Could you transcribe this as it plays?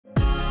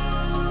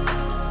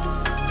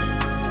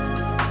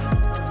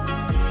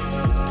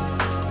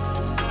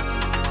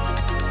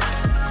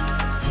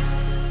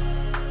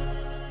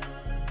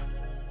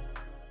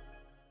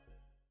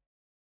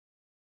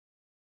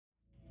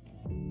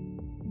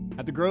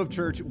the Grove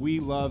Church, we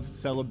love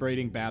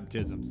celebrating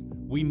baptisms.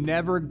 We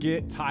never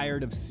get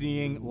tired of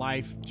seeing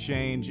life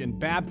change, and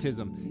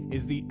baptism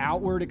is the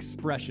outward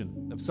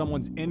expression of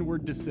someone's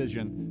inward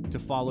decision to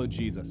follow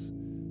Jesus.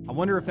 I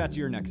wonder if that's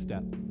your next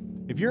step.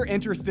 If you're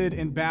interested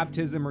in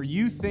baptism or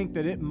you think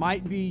that it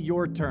might be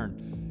your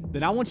turn,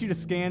 then I want you to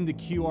scan the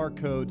QR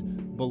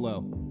code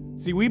below.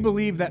 See, we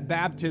believe that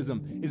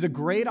baptism is a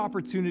great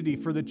opportunity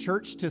for the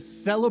church to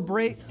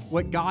celebrate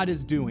what God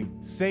is doing,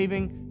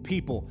 saving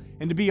people.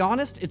 And to be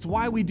honest, it's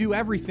why we do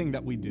everything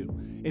that we do.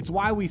 It's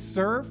why we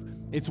serve.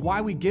 It's why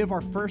we give our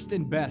first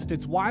and best.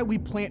 It's why we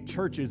plant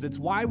churches. It's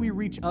why we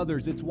reach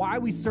others. It's why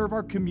we serve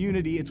our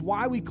community. It's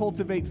why we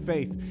cultivate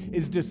faith,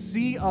 is to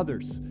see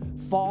others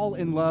fall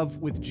in love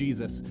with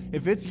Jesus.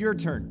 If it's your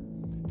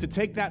turn to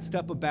take that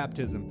step of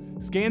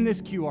baptism, scan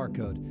this QR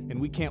code,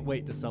 and we can't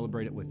wait to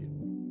celebrate it with you.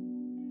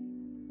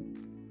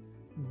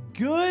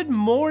 Good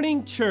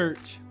morning,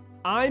 church.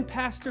 I'm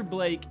Pastor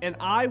Blake, and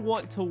I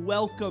want to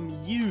welcome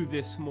you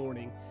this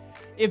morning.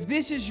 If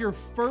this is your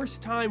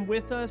first time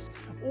with us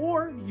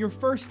or your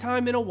first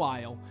time in a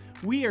while,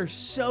 we are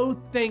so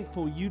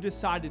thankful you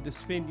decided to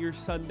spend your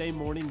Sunday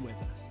morning with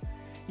us.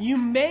 You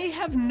may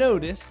have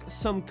noticed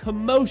some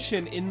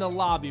commotion in the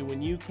lobby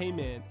when you came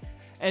in,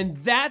 and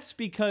that's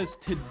because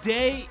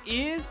today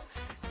is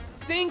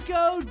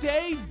Cinco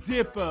de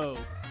Dippo,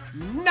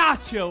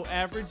 not your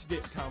average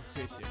dip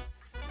competition.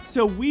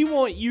 So we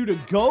want you to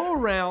go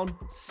around,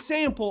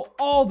 sample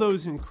all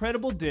those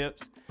incredible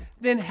dips,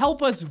 then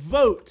help us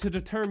vote to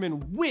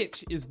determine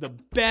which is the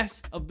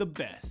best of the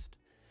best.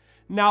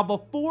 Now,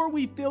 before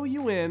we fill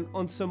you in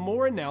on some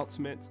more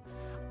announcements,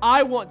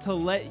 I want to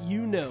let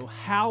you know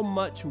how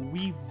much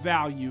we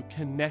value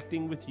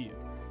connecting with you.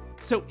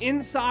 So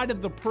inside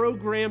of the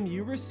program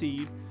you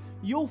receive,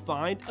 you'll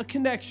find a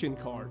connection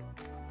card.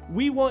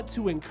 We want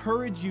to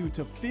encourage you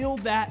to fill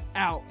that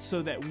out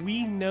so that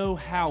we know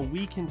how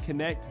we can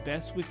connect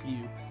best with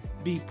you,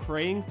 be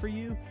praying for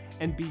you,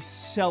 and be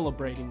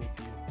celebrating with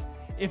you.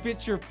 If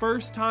it's your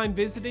first time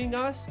visiting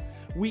us,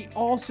 we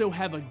also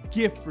have a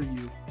gift for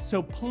you.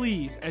 So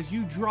please, as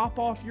you drop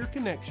off your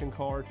connection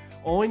card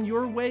on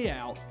your way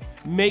out,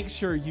 make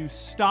sure you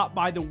stop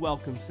by the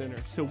Welcome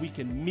Center so we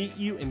can meet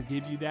you and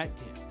give you that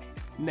gift.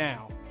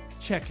 Now,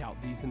 check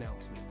out these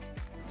announcements.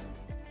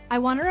 I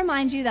want to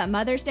remind you that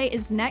Mother's Day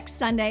is next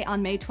Sunday on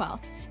May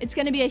 12th. It's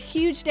going to be a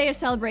huge day of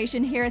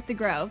celebration here at the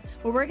Grove,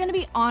 where we're going to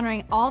be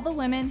honoring all the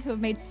women who have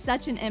made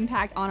such an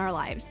impact on our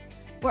lives.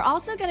 We're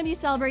also going to be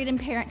celebrating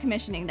parent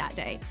commissioning that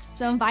day,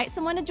 so invite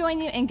someone to join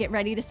you and get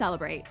ready to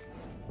celebrate.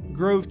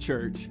 Grove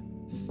Church,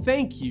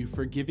 thank you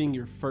for giving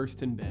your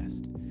first and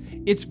best.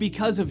 It's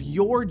because of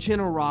your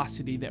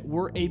generosity that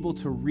we're able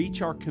to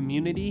reach our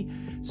community,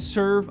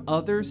 serve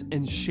others,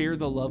 and share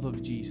the love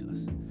of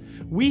Jesus.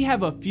 We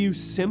have a few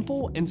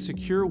simple and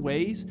secure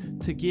ways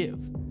to give.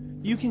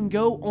 You can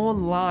go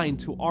online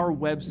to our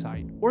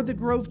website or the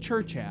Grove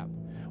Church app,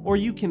 or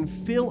you can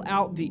fill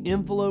out the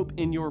envelope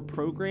in your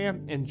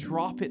program and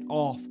drop it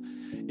off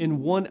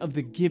in one of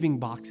the giving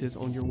boxes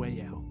on your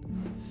way out.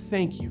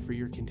 Thank you for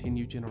your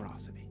continued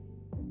generosity.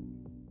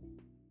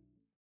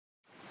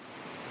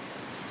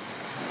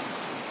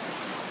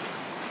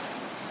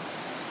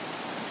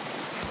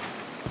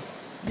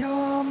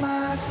 You're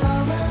my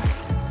summer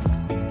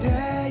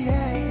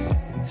days,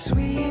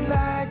 sweet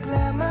like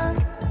lemon.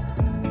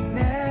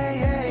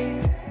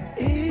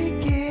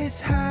 It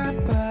gets hot,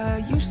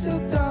 but you still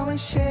throwing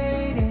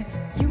shade in.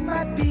 You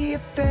might be a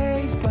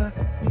phase, but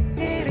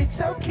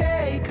it's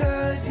okay,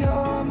 'cause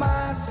you're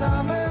my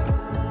summer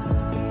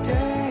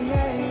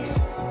days.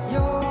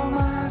 You're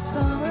my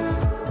summer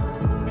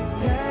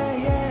days.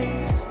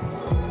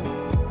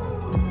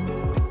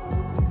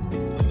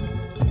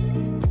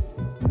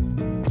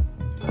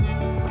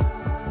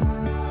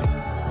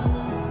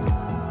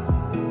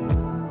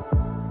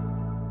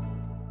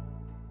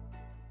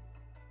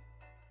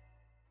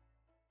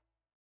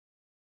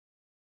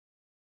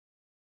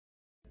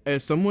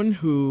 As someone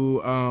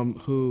who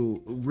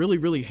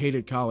really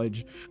hated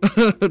college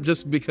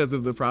just because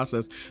of the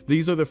process,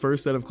 these are the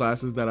first set of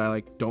classes that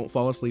I don't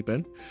fall asleep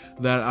in,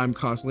 that I'm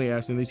constantly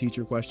asking the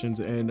teacher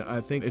questions, and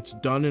I think it's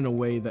done in a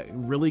way that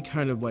really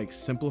kind of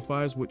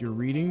simplifies what you're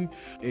reading.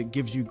 It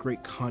gives you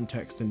great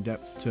context and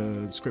depth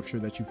to scripture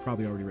that you've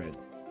probably already read.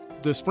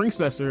 The spring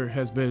semester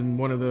has been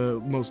one of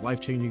the most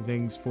life-changing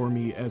things for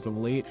me as of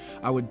late.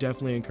 I would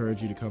definitely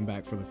encourage you to come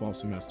back for the fall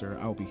semester.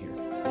 I'll be here.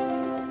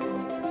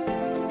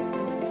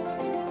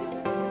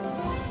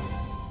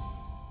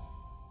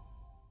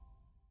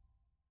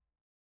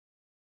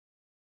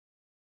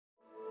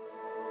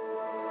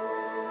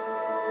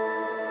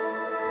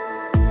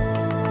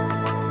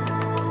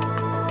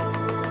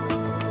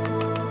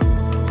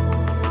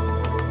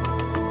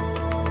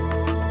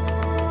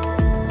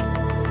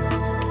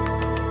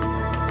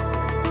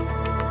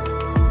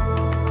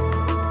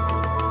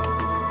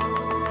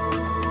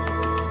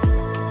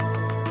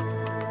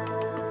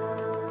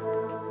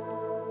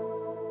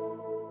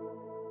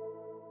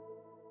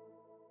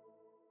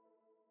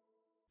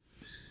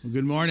 Well,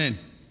 good morning.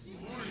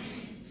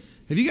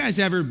 Have you guys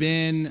ever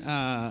been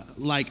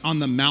like on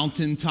the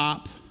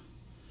mountaintop?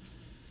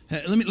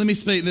 Let me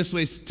say it this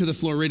way to the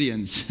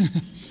Floridians.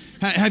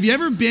 Have you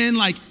ever been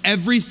like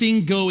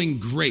everything going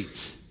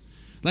great?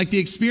 Like the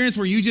experience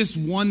where you just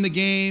won the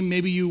game,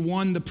 maybe you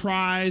won the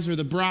prize or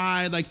the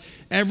bride, like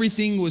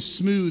everything was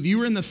smooth. You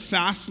were in the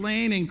fast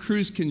lane and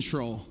cruise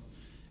control.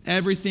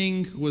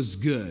 Everything was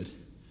good.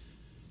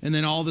 And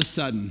then all of a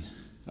sudden,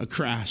 a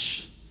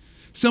crash.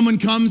 Someone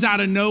comes out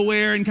of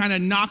nowhere and kind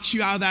of knocks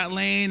you out of that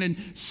lane and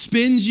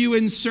spins you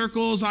in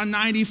circles on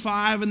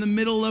 95 in the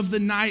middle of the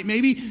night.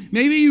 Maybe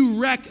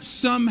you wreck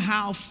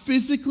somehow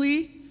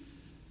physically,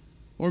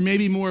 or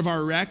maybe more of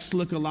our wrecks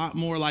look a lot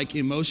more like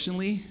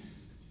emotionally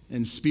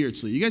and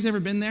spiritually. You guys ever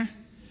been there?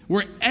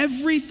 Where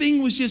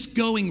everything was just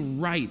going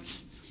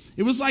right.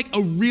 It was like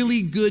a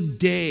really good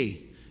day,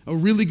 a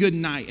really good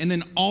night, and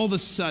then all of a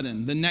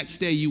sudden, the next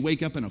day you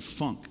wake up in a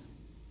funk.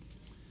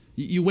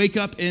 You wake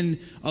up in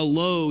a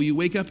low. You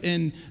wake up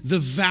in the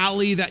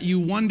valley that you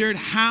wondered,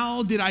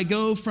 how did I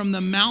go from the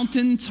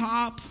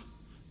mountaintop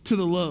to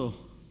the low?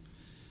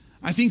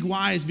 I think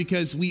why is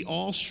because we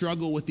all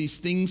struggle with these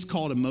things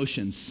called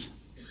emotions.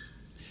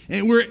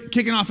 And we're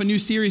kicking off a new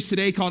series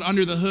today called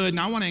Under the Hood. And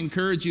I want to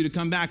encourage you to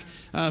come back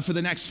for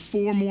the next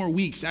 4 more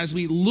weeks as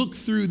we look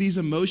through these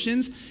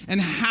emotions and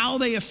how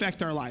they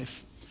affect our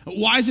life.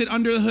 Why is it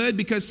under the hood?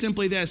 Because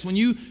simply this, when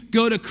you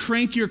go to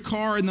crank your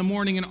car in the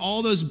morning and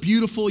all those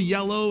beautiful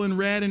yellow and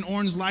red and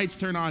orange lights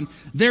turn on,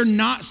 they're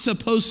not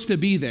supposed to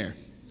be there.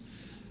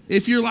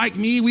 If you're like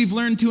me, we've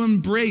learned to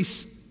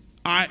embrace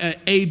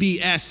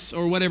ABS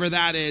or whatever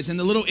that is. And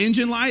the little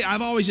engine light,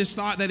 I've always just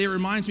thought that it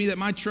reminds me that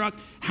my truck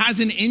has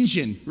an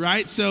engine,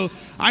 right? So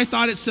I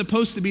thought it's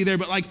supposed to be there.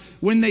 But like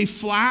when they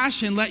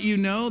flash and let you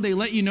know, they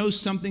let you know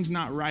something's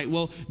not right.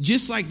 Well,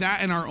 just like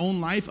that in our own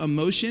life,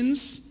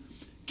 emotions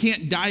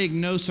can't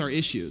diagnose our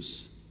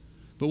issues.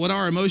 But what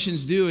our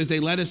emotions do is they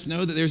let us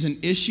know that there's an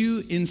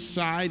issue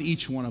inside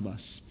each one of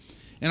us.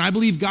 And I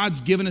believe God's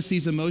given us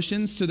these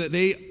emotions so that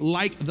they,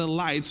 like the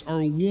lights,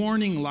 are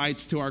warning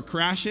lights to our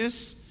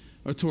crashes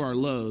or to our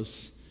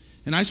lows.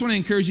 And I just want to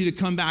encourage you to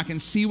come back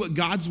and see what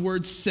God's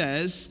word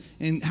says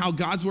and how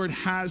God's word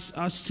has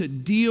us to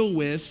deal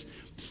with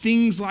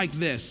things like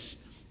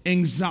this,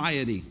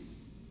 anxiety.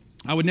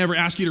 I would never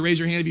ask you to raise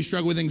your hand if you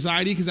struggle with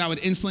anxiety because that would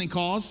instantly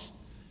cause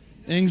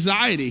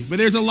anxiety. But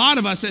there's a lot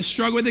of us that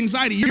struggle with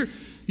anxiety.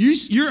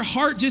 Your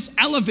heart just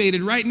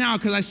elevated right now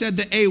because I said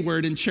the A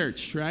word in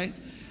church, right?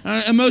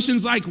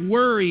 Emotions like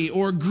worry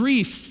or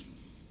grief,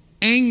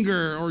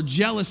 anger or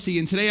jealousy.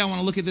 And today I want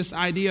to look at this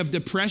idea of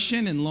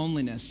depression and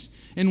loneliness.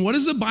 And what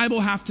does the Bible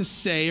have to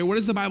say, or what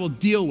does the Bible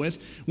deal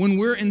with when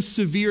we're in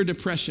severe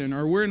depression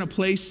or we're in a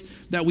place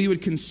that we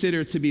would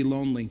consider to be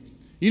lonely?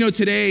 You know,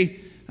 today,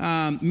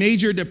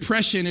 major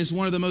depression is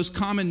one of the most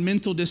common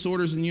mental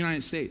disorders in the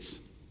United States.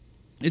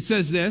 It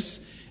says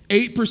this,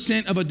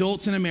 8% of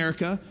adults in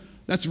America,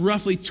 that's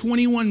roughly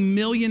 21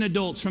 million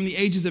adults from the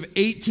ages of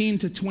 18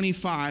 to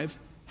 25,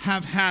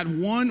 have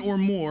had one or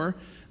more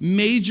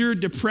major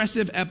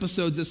depressive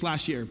episodes this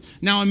last year.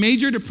 Now, a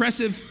major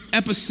depressive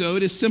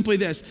episode is simply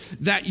this,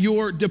 that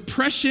your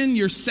depression,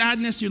 your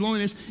sadness, your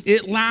loneliness,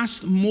 it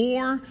lasts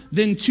more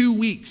than 2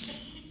 weeks.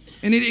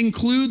 And it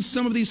includes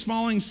some of these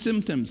following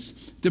symptoms: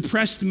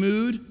 depressed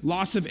mood,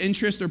 loss of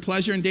interest or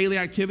pleasure in daily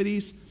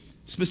activities,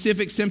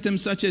 specific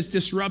symptoms such as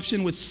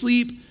disruption with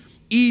sleep,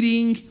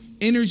 eating,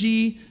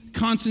 energy,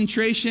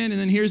 concentration, and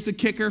then here's the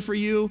kicker for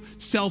you,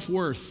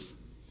 self-worth.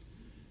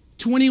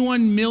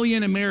 21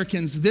 million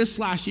Americans this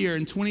last year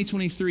in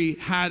 2023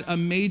 had a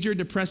major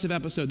depressive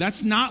episode.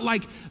 That's not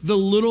like the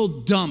little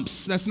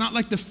dumps. That's not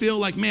like the feel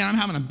like, man, I'm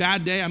having a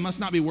bad day. I must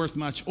not be worth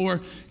much.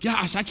 Or,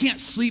 gosh, I can't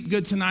sleep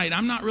good tonight.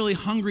 I'm not really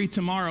hungry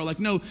tomorrow. Like,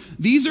 no,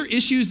 these are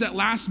issues that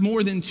last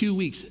more than 2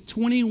 weeks.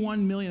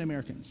 21 million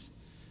Americans.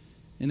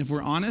 And if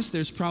we're honest,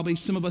 there's probably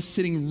some of us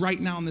sitting right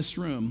now in this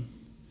room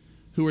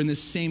who are in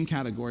this same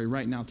category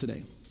right now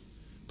today.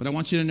 But I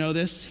want you to know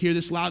this, hear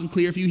this loud and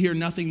clear. If you hear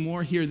nothing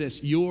more, hear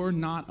this. You're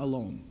not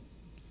alone.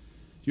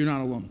 You're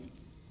not alone.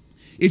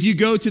 If you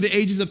go to the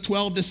ages of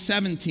 12 to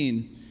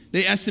 17,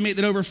 they estimate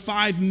that over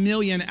 5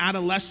 million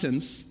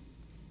adolescents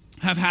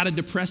have had a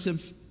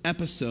depressive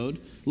episode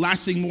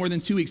lasting more than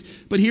 2 weeks.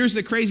 But here's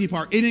the crazy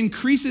part. It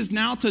increases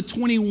now to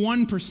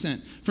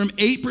 21%, from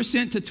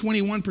 8% to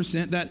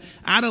 21%, that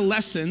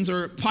adolescents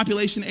or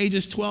population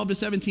ages 12 to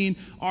 17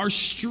 are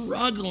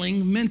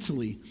struggling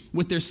mentally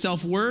with their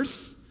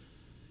self-worth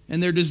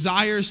and their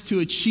desires to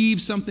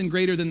achieve something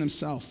greater than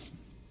themselves.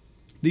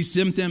 These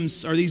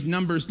symptoms or these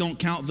numbers don't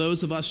count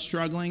those of us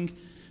struggling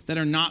that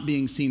are not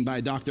being seen by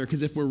a doctor,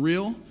 because if we're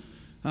real,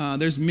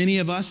 there's many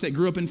of us that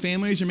grew up in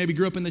families or maybe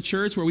grew up in the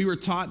church where we were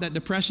taught that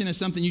depression is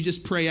something you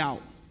just pray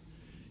out.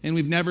 And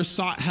we've never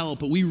sought help,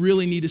 but we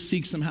really need to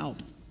seek some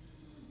help.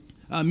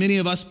 Many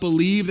of us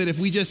believe that if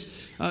we just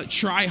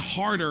try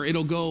harder,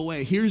 it'll go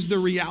away. Here's the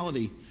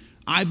reality.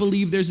 I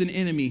believe there's an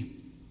enemy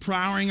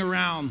prowling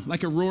around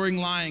like a roaring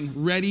lion,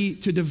 ready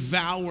to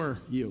devour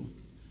you.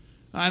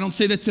 I don't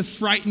say that to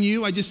frighten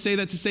you. I just say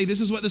that to say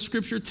this is what the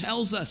scripture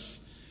tells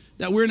us.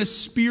 that we're in a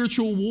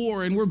spiritual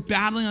war and we're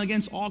battling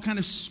against all kind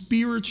of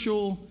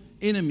spiritual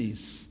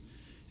enemies.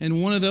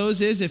 And one of those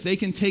is if they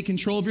can take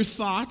control of your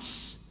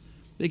thoughts,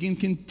 they can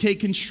take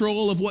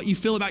control of what you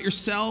feel about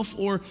yourself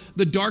or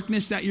the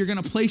darkness that you're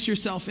going to place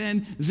yourself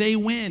in, they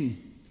win.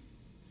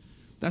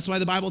 That's why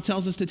the Bible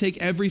tells us to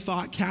take every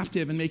thought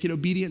captive and make it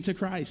obedient to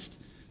Christ.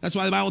 That's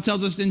why the Bible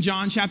tells us in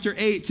John chapter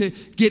 8 to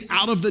get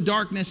out of the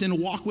darkness and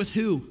walk with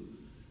who?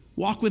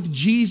 Walk with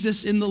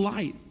Jesus in the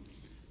light.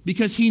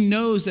 Because he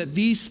knows that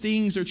these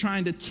things are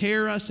trying to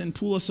tear us and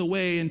pull us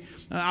away. And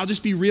I'll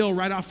just be real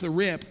right off the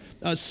rip.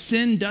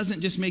 Sin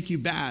doesn't just make you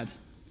bad.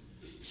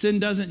 Sin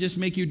doesn't just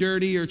make you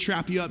dirty or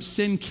trap you up.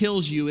 Sin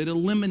kills you. It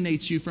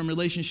eliminates you from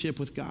relationship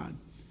with God.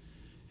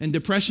 And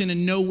depression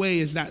in no way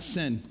is that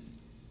sin.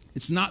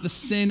 It's not the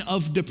sin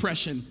of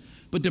depression.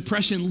 But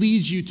depression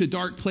leads you to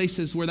dark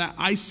places where that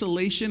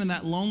isolation and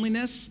that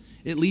loneliness,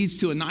 it leads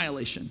to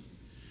annihilation.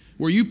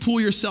 Where you pull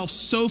yourself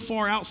so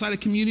far outside of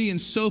community and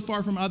so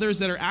far from others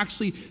that are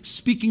actually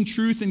speaking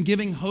truth and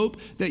giving hope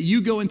that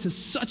you go into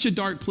such a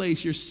dark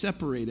place, you're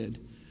separated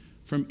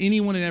from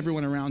anyone and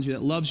everyone around you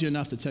that loves you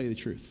enough to tell you the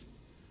truth.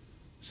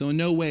 So in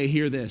no way,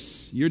 hear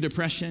this. Your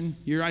depression,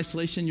 your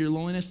isolation, your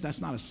loneliness, that's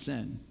not a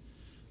sin.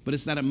 But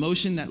it's that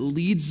emotion that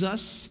leads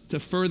us to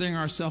furthering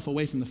ourselves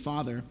away from the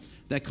Father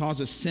that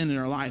causes sin in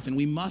our life. And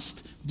we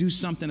must do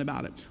something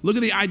about it. Look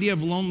at the idea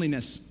of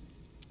loneliness.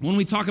 When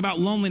we talk about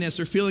loneliness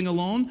or feeling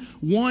alone,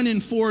 1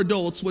 in 4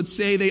 adults would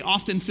say they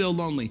often feel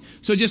lonely.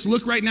 So just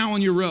look right now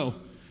on your row.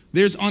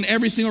 There's on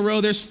every single row,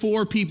 there's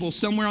 4 people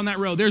somewhere on that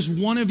row. There's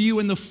one of you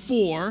in the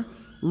 4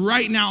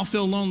 right now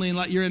feel lonely and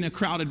like you're in a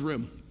crowded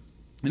room.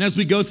 And as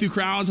we go through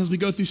crowds, as we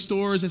go through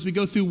stores, as we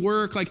go through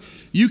work, like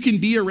you can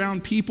be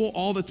around people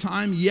all the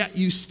time, yet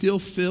you still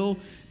feel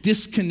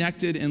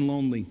disconnected and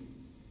lonely.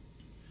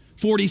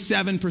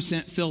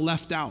 47% feel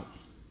left out.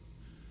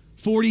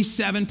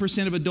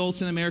 47% of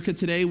adults in America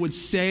today would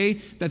say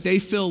that they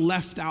feel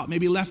left out,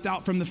 maybe left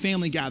out from the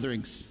family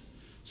gatherings.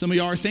 Some of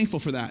y'all are thankful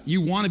for that.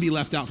 You want to be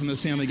left out from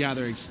those family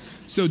gatherings.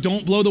 So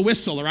don't blow the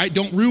whistle, all right?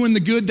 Don't ruin the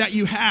good that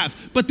you have.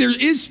 But there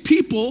is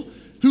people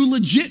who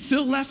legit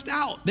feel left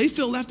out. They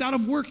feel left out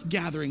of work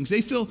gatherings.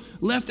 They feel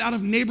left out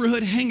of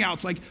neighborhood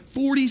hangouts, like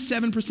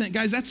 47%.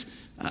 Guys, that's,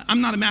 I'm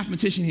not a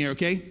mathematician here,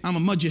 okay? I'm a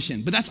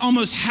magician. But that's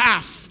almost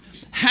half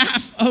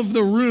of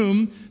the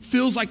room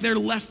feels like they're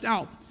left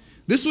out.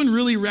 This one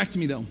really wrecked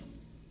me, though.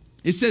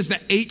 It says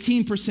that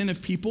 18%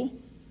 of people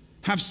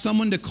have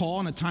someone to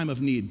call in a time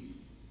of need.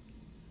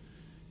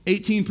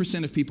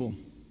 18% of people.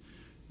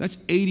 That's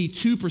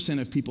 82%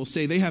 of people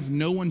say they have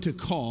no one to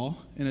call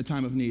in a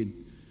time of need.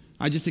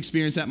 I just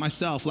experienced that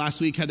myself.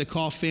 Last week, had to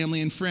call family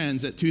and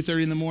friends at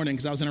 2:30 in the morning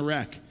because I was in a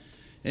wreck.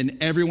 And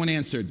everyone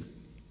answered.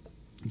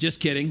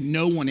 Just kidding.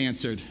 No one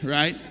answered,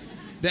 right?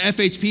 The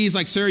FHP is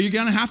like, sir, you're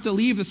going to have to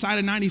leave the side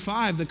of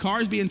 95. The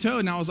car's being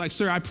towed. And I was like,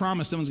 sir, I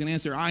promise someone's going to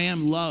answer. I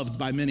am loved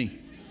by many.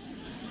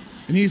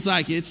 And he's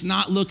like, it's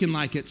not looking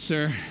like it,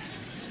 sir.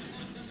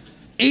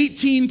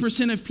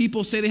 18% of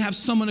people say they have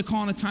someone to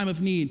call in a time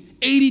of need.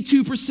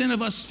 82%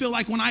 of us feel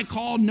like when I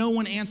call, no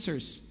one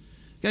answers.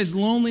 Guys,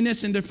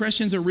 loneliness and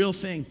depression is a real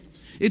thing.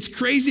 It's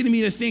crazy to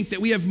me to think that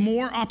we have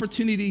more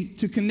opportunity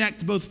to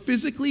connect both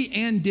physically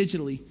and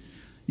digitally.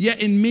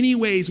 Yet in many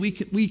ways,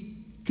 we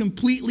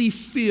completely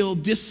feel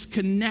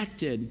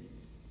disconnected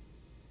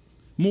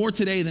more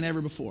today than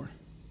ever before.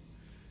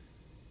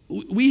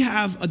 We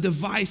have a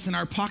device in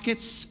our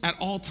pockets at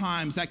all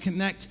times that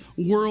connect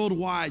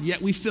worldwide, yet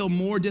we feel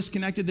more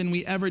disconnected than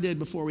we ever did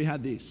before we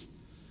had these.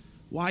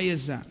 Why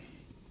is that?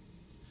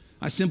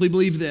 I simply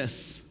believe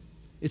this.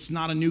 It's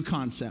not a new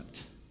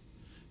concept.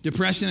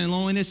 Depression and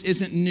loneliness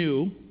isn't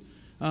new.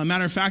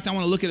 Matter of fact, I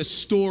want to look at a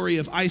story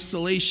of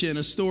isolation,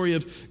 a story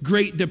of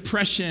great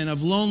depression,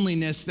 of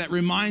loneliness that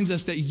reminds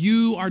us that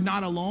you are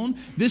not alone.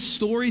 This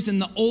story's in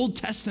the Old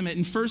Testament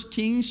in 1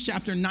 Kings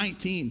chapter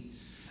 19.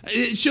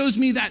 It shows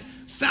me that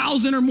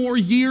 1,000 or more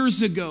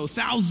years ago,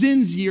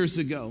 thousands years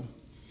ago,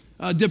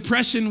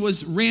 depression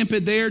was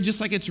rampant there just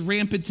like it's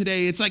rampant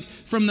today. It's like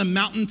from the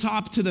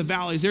mountaintop to the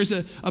valleys. There's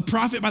a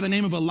prophet by the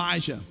name of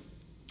Elijah.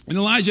 And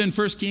Elijah in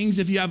 1 Kings,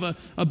 if you have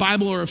a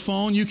Bible or a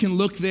phone, you can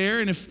look there.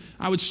 And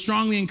I would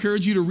strongly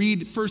encourage you to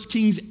read 1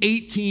 Kings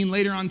 18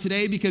 later on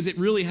today because it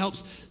really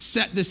helps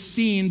set the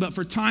scene. But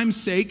for time's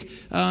sake,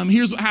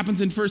 here's what happens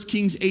in 1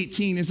 Kings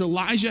 18 is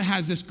Elijah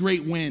has this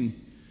great win.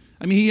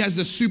 I mean, he has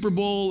the Super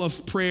Bowl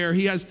of prayer.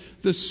 He has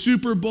the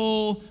Super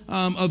Bowl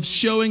of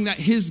showing that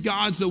his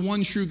God's the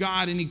one true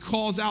God. And he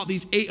calls out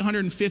these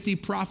 850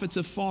 prophets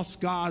of false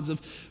gods,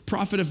 of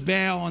prophet of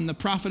Baal and the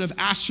prophet of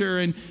Asher.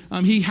 And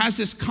he has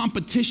this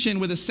competition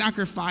with a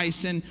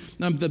sacrifice and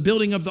the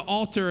building of the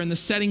altar and the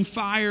setting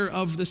fire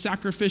of the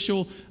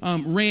sacrificial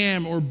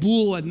ram or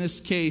bull in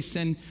this case.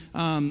 And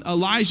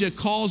Elijah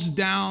calls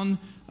down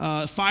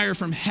fire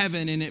from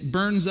heaven, and it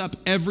burns up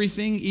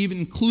everything, even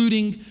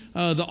including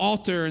the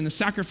altar and the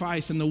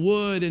sacrifice and the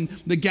wood and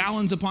the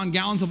gallons upon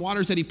gallons of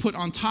waters that he put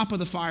on top of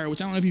the fire, which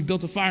I don't know if you've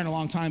built a fire in a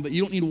long time, but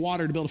you don't need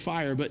water to build a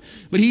fire. But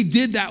he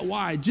did that.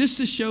 Why? Just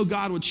to show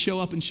God would show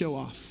up and show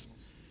off.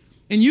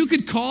 And you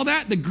could call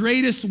that the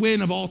greatest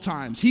win of all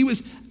times. He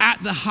was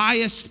at the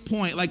highest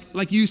point,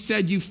 like you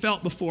said you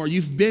felt before.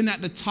 You've been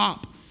at the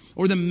top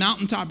or the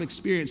mountaintop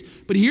experience.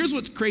 But here's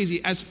what's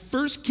crazy. As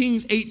 1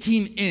 Kings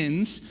 18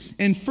 ends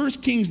and 1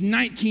 Kings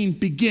 19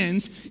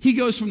 begins, he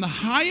goes from the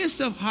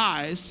highest of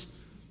highs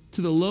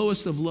to the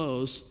lowest of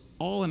lows,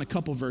 all in a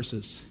couple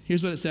verses.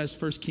 Here's what it says,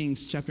 1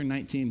 Kings chapter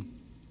 19.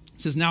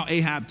 It says, now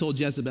Ahab told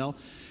Jezebel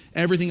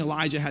everything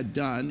Elijah had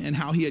done and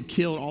how he had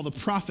killed all the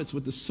prophets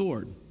with the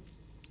sword.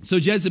 So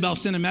Jezebel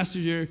sent a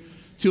messenger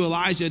to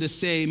Elijah to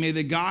say, may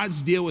the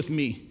gods deal with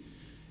me,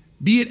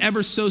 be it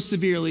ever so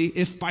severely,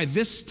 if by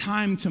this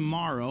time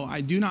tomorrow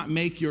I do not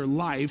make your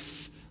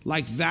life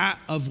like that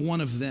of one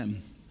of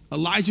them.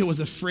 Elijah was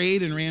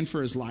afraid and ran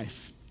for his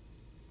life.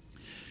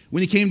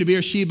 When he came to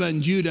Beersheba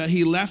in Judah,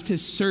 he left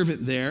his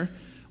servant there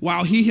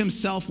while he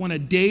himself went a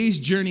day's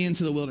journey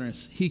into the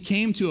wilderness. He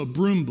came to a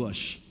broom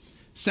bush,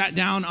 sat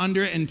down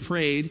under it and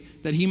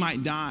prayed that he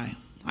might die.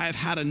 I have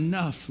had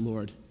enough,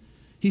 Lord.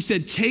 He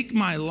said, take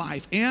my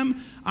life.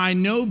 Am I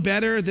no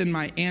better than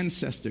my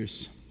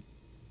ancestors?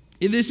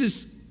 This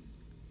is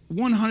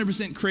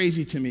 100%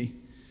 crazy to me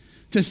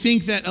to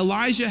think that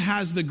Elijah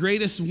has the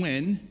greatest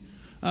win,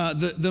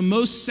 the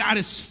most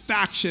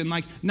satisfaction.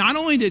 Like, not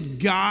only did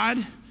God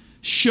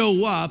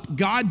show up,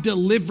 God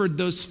delivered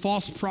those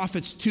false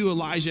prophets to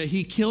Elijah.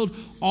 He killed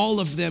all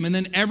of them. And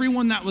then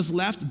everyone that was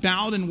left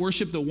bowed and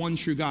worshiped the one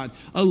true God,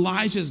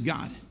 Elijah's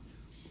God.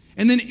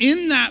 And then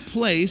in that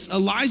place,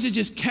 Elijah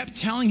just kept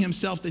telling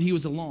himself that he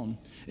was alone.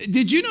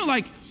 Did you know,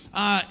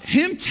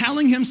 him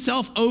telling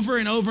himself over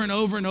and over and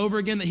over and over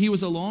again that he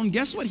was alone?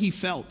 Guess what he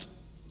felt?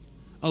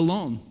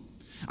 Alone.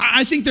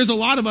 I think there's a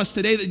lot of us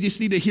today that just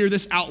need to hear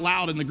this out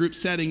loud in the group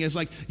setting. Is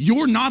like,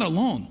 you're not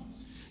alone.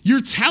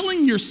 You're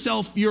telling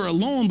yourself you're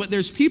alone, but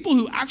there's people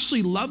who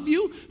actually love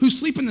you, who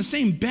sleep in the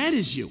same bed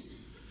as you,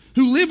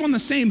 who live on the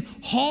same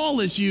hall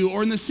as you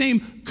or in the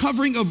same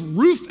covering of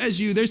roof as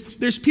you.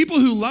 There's people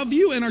who love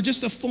you and are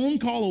just a phone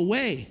call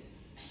away.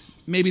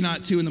 Maybe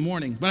not 2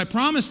 a.m, but I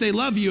promise they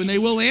love you and they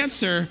will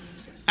answer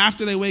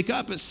after they wake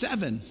up at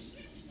 7.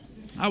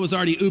 I was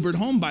already Ubered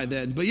home by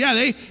then, but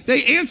yeah,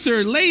 they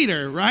answer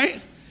later, right?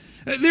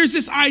 There's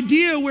this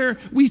idea where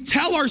we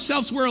tell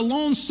ourselves we're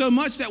alone so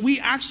much that we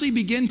actually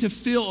begin to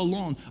feel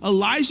alone.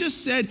 Elijah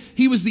said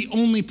he was the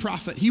only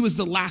prophet. He was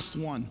the last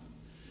one,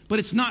 but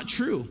it's not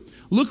true.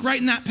 Look right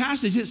in that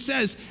passage. It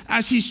says,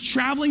 as he's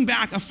traveling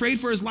back, afraid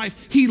for his life,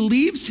 he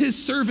leaves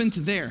his servant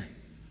there.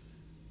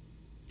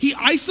 He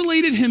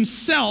isolated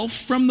himself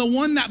from the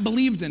one that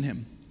believed in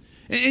him.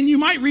 And you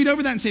might read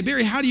over that and say,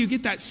 Barry, how do you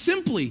get that?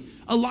 Simply,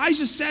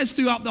 Elijah says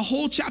throughout the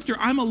whole chapter,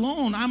 I'm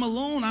alone, I'm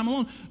alone, I'm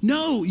alone.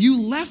 No,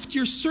 you left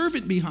your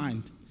servant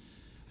behind.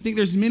 I think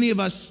there's many of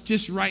us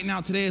just right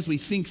now today as we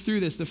think through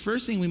this, the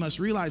first thing we must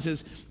realize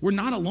is we're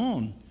not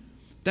alone.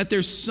 That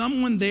there's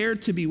someone there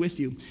to be with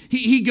you.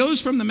 He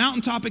goes from the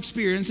mountaintop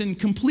experience in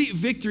complete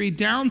victory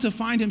down to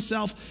find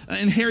himself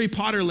in Harry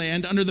Potter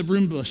land under the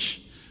broom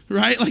bush,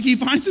 right? Like he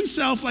finds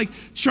himself like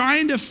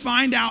trying to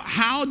find out,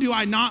 how do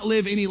I not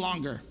live any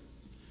longer?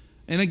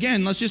 And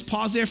again, let's just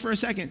pause there for a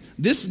second.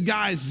 This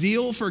guy's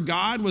zeal for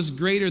God was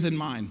greater than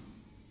mine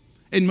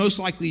and most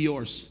likely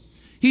yours.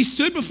 He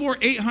stood before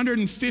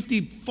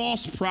 850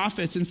 false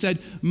prophets and said,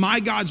 my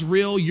God's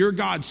real, your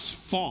God's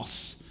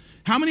false.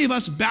 How many of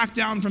us back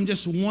down from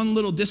just one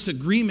little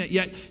disagreement,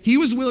 yet he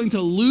was willing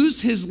to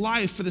lose his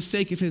life for the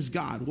sake of his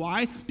God?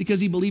 Why? Because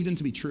he believed him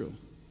to be true.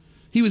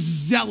 He was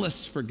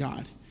zealous for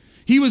God.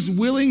 He was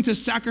willing to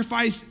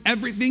sacrifice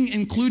everything,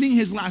 including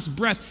his last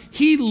breath.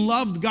 He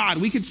loved God.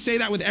 We could say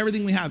that with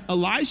everything we have.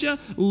 Elijah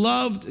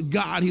loved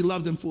God. He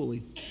loved him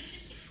fully.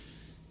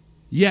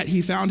 Yet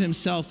he found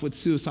himself with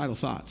suicidal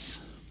thoughts.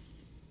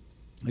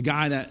 A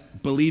guy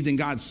that believed in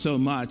God so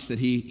much that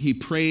he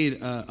prayed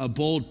a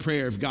bold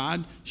prayer of,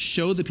 God,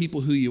 show the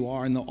people who you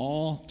are, and they'll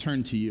all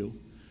turn to you.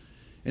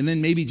 And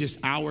then maybe just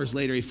hours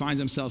later, he finds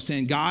himself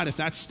saying, God, if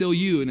that's still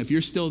you, and if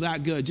you're still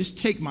that good, just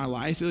take my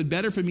life. It would be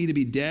better for me to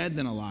be dead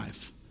than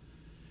alive.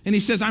 And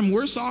he says, I'm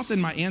worse off than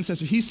my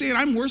ancestors. He's saying,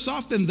 I'm worse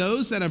off than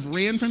those that have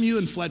ran from you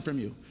and fled from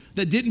you,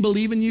 that didn't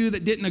believe in you,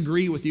 that didn't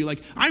agree with you. Like,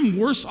 I'm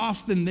worse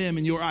off than them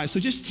in your eyes. So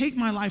just take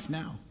my life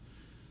now.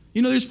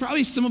 You know, there's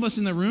probably some of us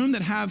in the room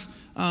that have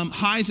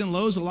highs and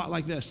lows a lot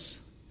like this.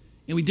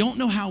 And we don't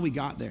know how we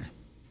got there.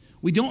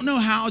 We don't know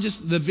how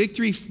just the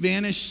victory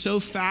vanished so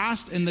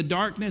fast and the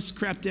darkness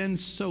crept in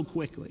so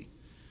quickly.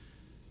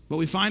 But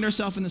we find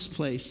ourselves in this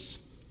place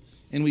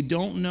and we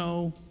don't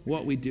know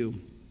what we do.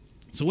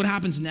 So what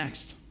happens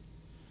next?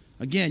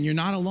 Again, you're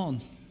not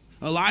alone.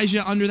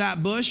 Elijah under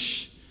that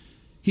bush,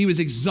 he was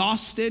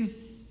exhausted.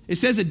 It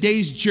says a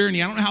day's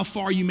journey. I don't know how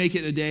far you make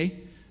it a day.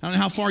 I don't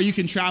know how far you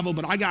can travel,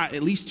 but I got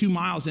at least 2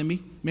 miles in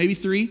me, maybe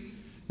 3,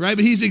 right?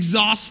 But he's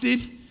exhausted.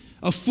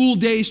 A full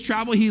day's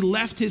travel. He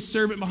left his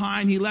servant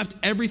behind. He left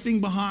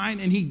everything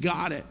behind, and he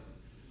got it.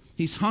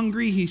 He's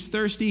hungry. He's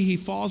thirsty. He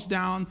falls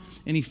down,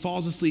 and he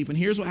falls asleep. And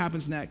here's what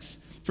happens next.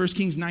 1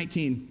 Kings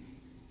 19.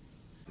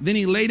 Then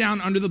he lay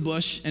down under the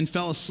bush and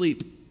fell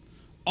asleep.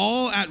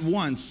 All at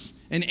once,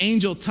 an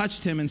angel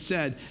touched him and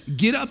said,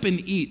 get up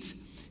and eat.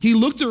 He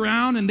looked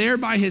around, and there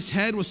by his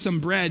head was some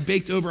bread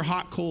baked over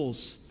hot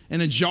coals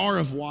and a jar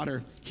of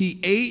water. He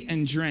ate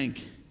and drank,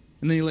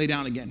 and then he lay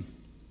down again.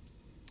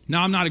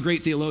 Now, I'm not a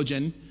great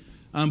theologian,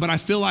 but I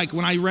feel like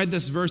when I read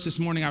this verse this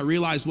morning, I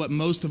realized what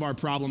most of our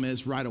problem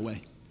is right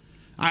away.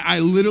 I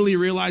literally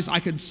realized I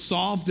could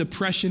solve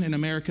depression in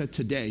America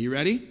today. You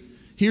ready?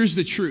 Here's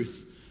the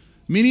truth.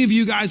 Many of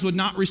you guys would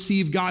not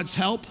receive God's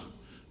help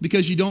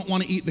because you don't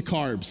want to eat the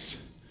carbs.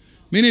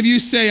 Many of you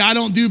say, I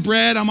don't do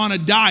bread, I'm on a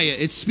diet.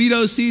 It's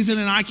Speedo season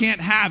and I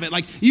can't have it.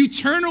 Like, you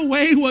turn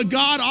away what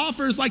God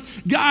offers. Like,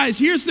 guys,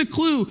 here's the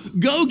clue.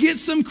 Go get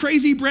some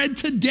crazy bread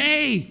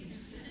today.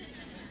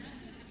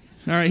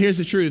 All right, here's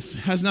the truth.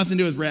 Has nothing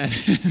to do with bread.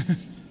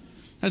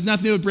 Has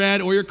nothing to do with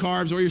bread or your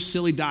carbs or your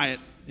silly diet.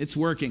 It's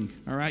working,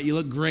 all right? You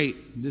look great.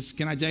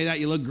 Can I tell you that?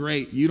 You look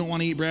great. You don't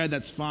want to eat bread?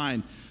 That's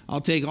fine.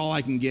 I'll take all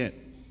I can get.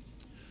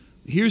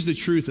 Here's the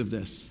truth of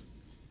this.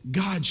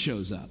 God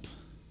shows up.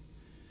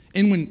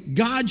 And when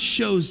God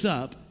shows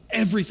up,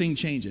 everything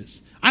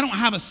changes. I don't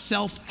have a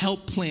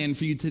self-help plan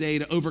for you today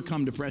to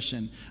overcome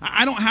depression.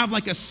 I don't have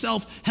like a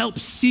self-help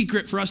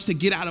secret for us to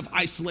get out of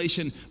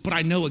isolation, but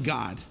I know a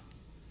God.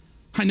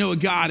 I know a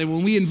God, and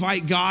when we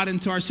invite God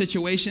into our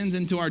situations,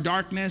 into our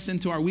darkness,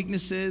 into our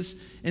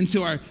weaknesses,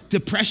 into our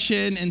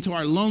depression, into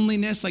our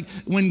loneliness, like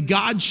when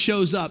God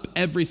shows up,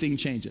 everything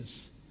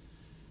changes.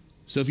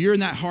 So if you're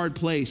in that hard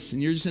place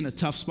and you're just in a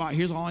tough spot,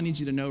 here's all I need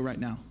you to know right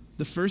now.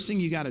 The first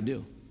thing you got to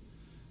do,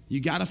 you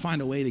got to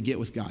find a way to get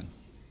with God.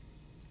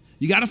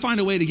 You got to find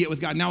a way to get with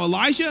God. Now,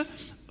 Elijah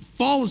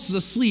falls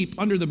asleep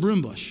under the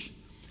broom bush.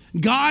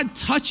 God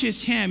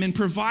touches him and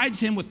provides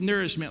him with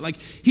nourishment. Like,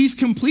 he's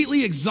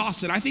completely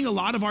exhausted. I think a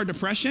lot of our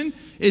depression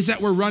is that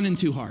we're running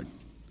too hard.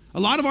 A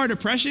lot of our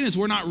depression is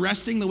we're not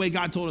resting the way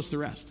God told us to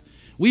rest.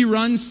 We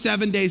run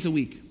 7 days a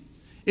week.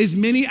 As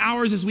many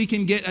hours as we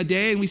can get a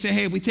day, and we say,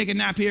 hey, if we take a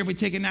nap here, if we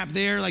take a nap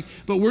there,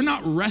 but we're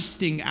not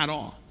resting at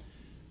all.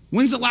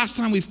 When's the last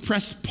time we've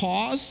pressed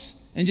pause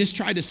and just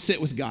tried to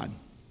sit with God?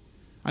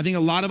 I think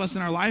a lot of us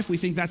in our life, we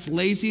think that's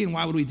lazy, and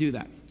why would we do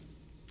that?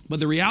 But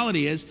the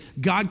reality is,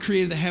 God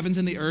created the heavens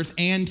and the earth,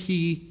 and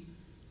you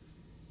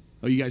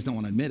guys don't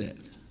want to admit it,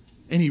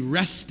 and he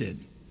rested.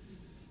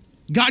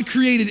 God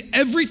created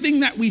everything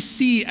that we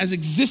see as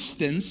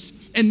existence,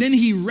 and then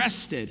he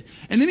rested.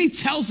 And then he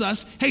tells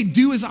us, hey,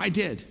 do as I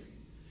did.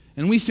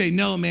 And we say,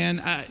 no,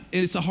 man,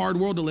 it's a hard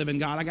world to live in,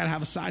 God. I got to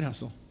have a side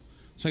hustle.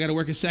 So I got to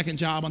work a second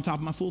job on top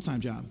of my full-time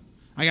job.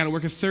 I got to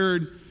work a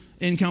third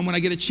income when I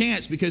get a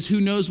chance, because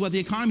who knows what the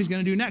economy is going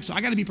to do next. So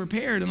I got to be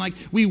prepared. And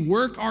we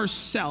work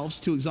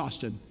ourselves to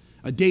exhaustion,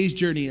 a day's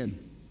journey in.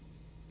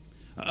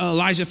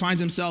 Elijah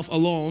finds himself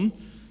alone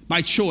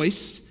by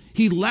choice.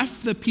 He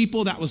left the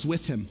people that was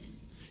with him.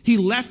 He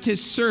left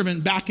his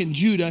servant back in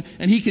Judah,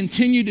 and he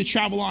continued to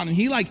travel on. And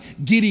he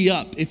giddy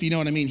up, if you know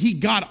what I mean. He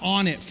got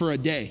on it for a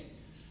day.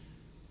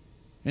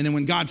 And then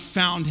when God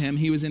found him,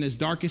 he was in his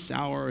darkest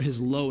hour or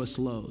his lowest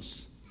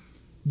lows.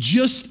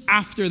 Just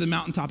after the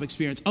mountaintop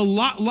experience. A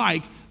lot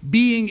like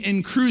being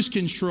in cruise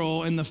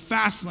control in the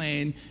fast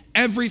lane,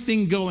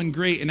 everything going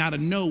great, and out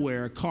of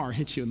nowhere, a car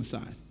hits you in the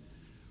side.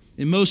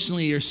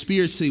 Emotionally or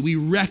spiritually, we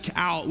wreck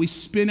out, we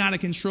spin out of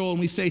control, and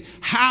we say,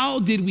 how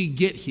did we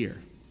get here?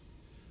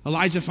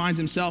 Elijah finds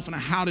himself in a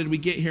how did we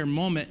get here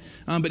moment.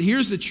 But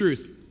here's the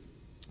truth.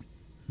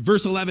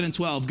 Verse 11 and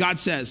 12, God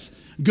says,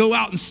 go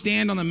out and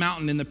stand on the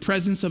mountain in the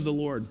presence of the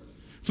Lord,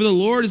 for the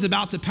Lord is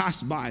about to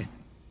pass by.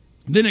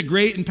 Then a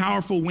great and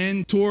powerful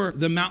wind tore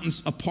the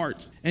mountains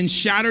apart and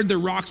shattered the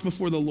rocks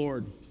before the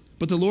Lord.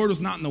 But the Lord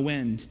was not in the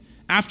wind.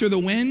 After the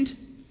wind,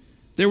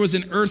 there was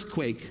an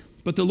earthquake,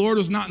 but the Lord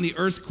was not in the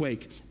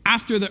earthquake.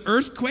 After the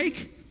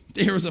earthquake,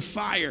 there was a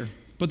fire,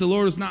 but the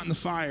Lord was not in the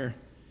fire.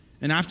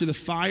 And after the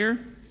fire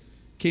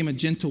came a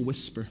gentle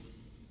whisper.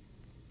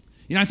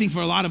 You know, I think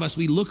for a lot of us,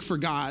 we look for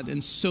God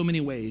in so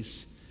many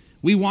ways.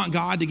 We want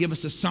God to give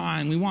us a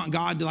sign. We want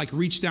God to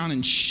reach down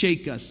and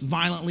shake us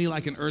violently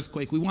like an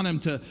earthquake. We want him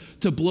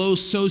to blow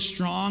so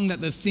strong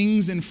that the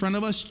things in front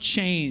of us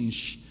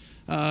change.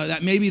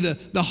 That maybe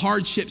the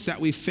hardships that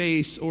we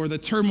face or the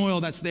turmoil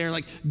that's there,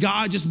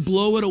 God, just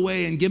blow it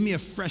away and give me a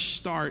fresh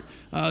start.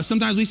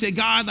 Sometimes we say,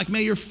 God,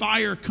 may your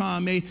fire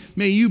come. May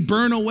you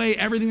burn away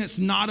everything that's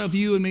not of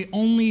you, and may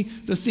only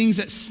the things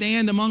that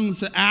stand among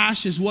the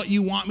ash is what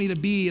you want me to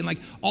be. And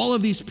all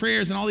of these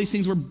prayers and all these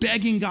things, we're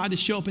begging God to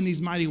show up in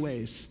these mighty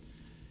ways.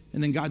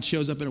 And then God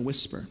shows up in a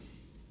whisper.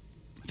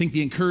 I think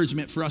the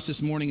encouragement for us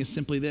this morning is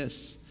simply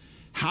this.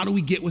 How do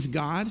we get with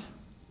God?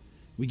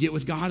 We get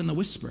with God in the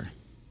whisper.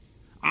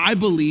 I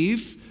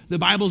believe the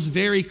Bible's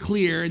very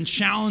clear and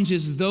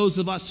challenges those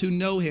of us who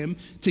know him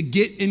to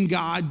get in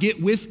God,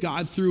 get with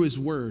God through his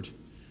word.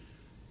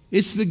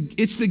 It's the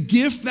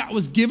gift that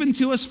was given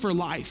to us for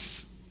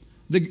life.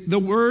 The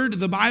word,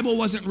 the Bible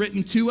wasn't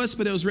written to us,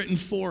 but it was written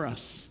for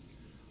us.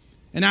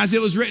 And as it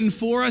was written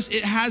for us,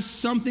 it has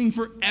something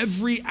for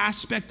every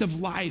aspect of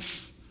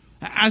life.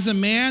 As a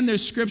man,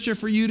 there's scripture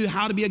for you to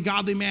how to be a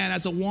godly man.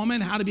 As a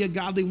woman, how to be a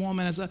godly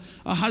woman. As a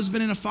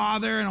husband and a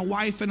father and a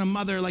wife and a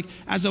mother.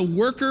 As a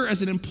worker,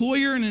 as an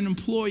employer and an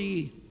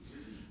employee.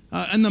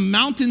 And the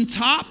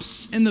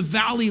mountaintops and the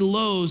valley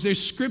lows.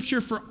 There's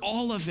scripture for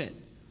all of it.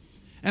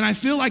 And I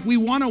feel like we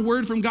want a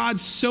word from God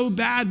so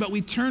bad, but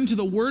we turn to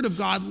the word of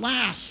God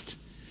last.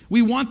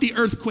 We want the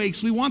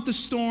earthquakes, we want the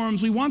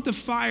storms, we want the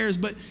fires,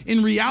 but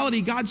in reality,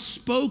 God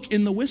spoke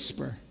in the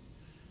whisper.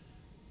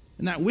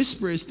 And that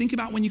whisper is, think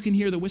about when you can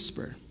hear the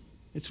whisper.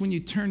 It's when you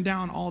turn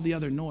down all the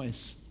other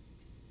noise.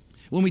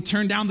 When we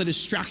turn down the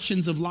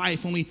distractions of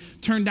life, when we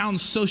turn down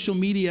social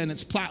media and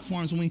its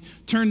platforms, when we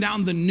turn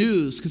down the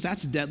news, because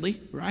that's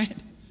deadly, right?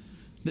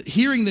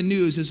 Hearing the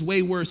news is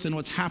way worse than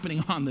what's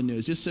happening on the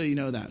news, just so you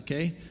know that,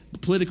 okay? The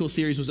political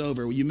series was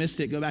over. You missed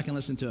it, go back and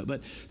listen to it.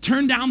 But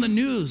turn down the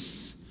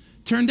news.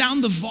 Turn down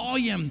the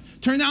volume.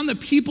 Turn down the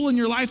people in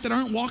your life that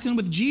aren't walking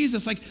with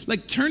Jesus.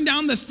 Like turn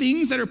down the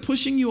things that are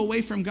pushing you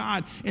away from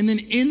God. And then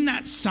in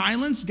that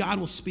silence, God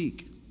will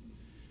speak.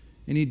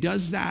 And he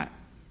does that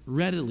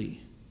readily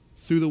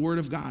through the word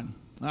of God.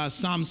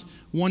 Psalms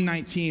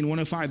 119,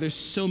 105, there's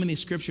so many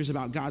scriptures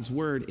about God's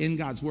word, in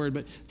God's word,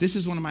 but this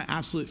is one of my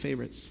absolute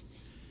favorites.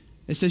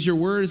 It says, your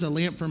word is a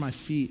lamp for my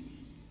feet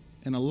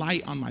and a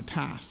light on my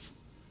path.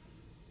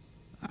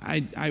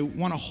 I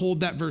want to hold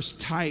that verse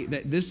tight,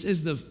 that this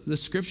is the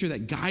scripture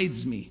that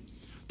guides me.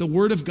 The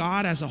word of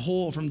God as a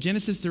whole, from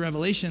Genesis to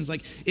Revelations,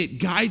 like it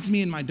guides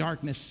me in my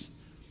darkness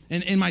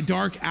and in my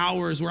dark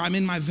hours where I'm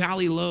in my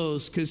valley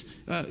lows, because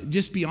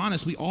just be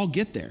honest, we all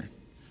get there.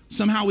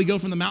 Somehow we go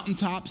from the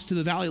mountaintops to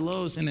the valley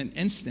lows in an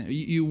instant.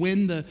 You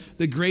win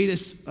the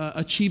greatest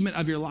achievement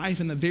of your life,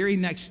 and the very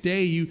next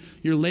day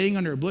you're laying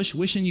under a bush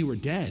wishing you were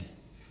dead.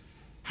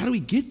 How do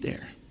we get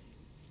there?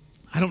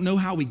 I don't know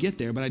how we get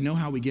there, but I know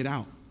how we get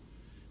out.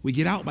 We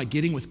get out by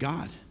getting with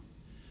God.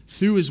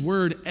 Through his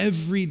word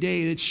every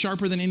day. It's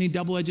sharper than any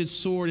double-edged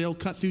sword. It'll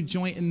cut through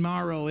joint and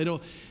marrow.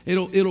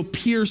 It'll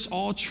pierce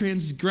all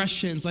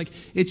transgressions. Like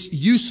it's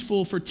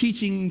useful for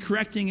teaching and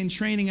correcting and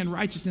training in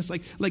righteousness.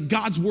 Like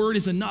God's word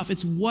is enough.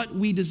 It's what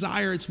we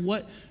desire. It's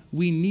what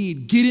we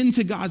need. Get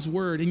into God's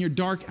word in your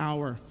dark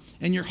hour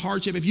and your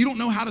hardship. If you don't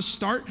know how to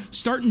start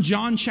in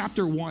John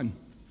chapter 1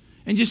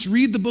 and just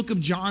read the book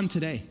of John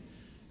today.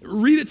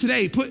 Read it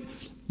today.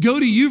 Go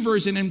to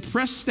YouVersion and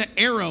press the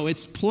arrow,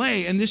 it's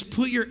play, and just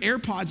put your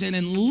AirPods in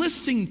and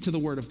listen to the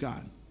word of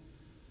God.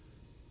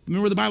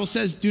 Remember the Bible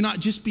says, do not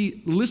just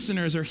be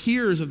listeners or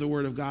hearers of the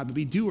word of God, but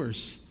be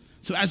doers.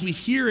 So as we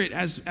hear it,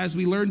 as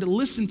we learn to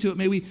listen to it,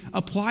 may we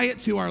apply it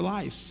to our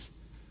lives.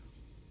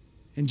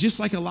 And just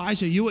like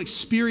Elijah, you'll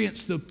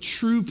experience the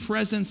true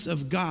presence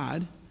of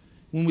God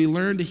when we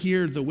learn to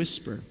hear the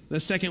whisper. The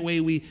second way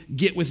we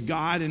get with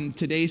God in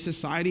today's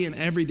society and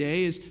every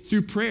day is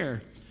through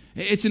prayer.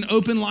 It's an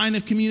open line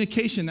of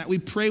communication that we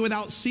pray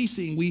without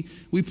ceasing.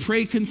 We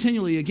pray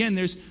continually. Again,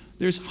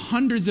 there's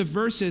hundreds of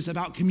verses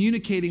about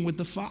communicating with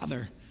the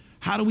Father.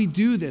 How do we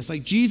do this?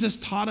 Like Jesus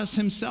taught us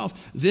himself.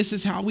 This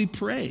is how we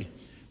pray.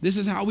 This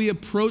is how we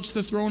approach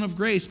the throne of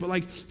grace. But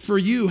like for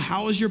you,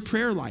 how is your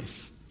prayer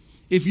life?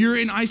 If you're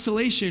in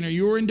isolation or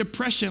you're in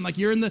depression, like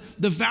you're in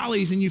the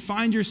valleys and you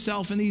find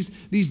yourself in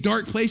these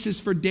dark places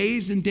for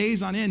days and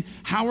days on end,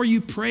 how are you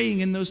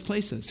praying in those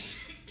places?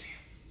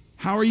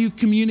 How are you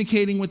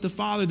communicating with the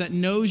Father that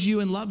knows you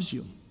and loves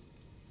you?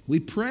 We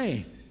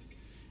pray.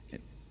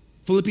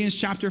 Philippians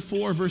chapter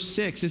 4, verse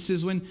 6, this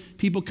is when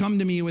people come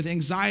to me with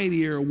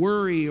anxiety or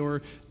worry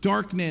or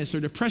darkness or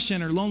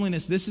depression or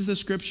loneliness. This is the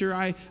scripture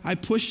I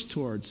push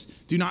towards.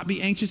 Do not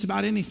be anxious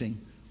about anything,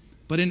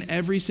 but in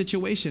every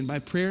situation, by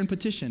prayer and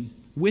petition,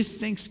 with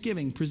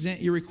thanksgiving,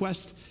 present your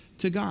request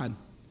to God.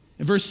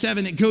 In verse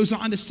 7, it goes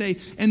on to say,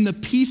 and the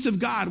peace of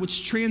God,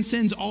 which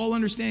transcends all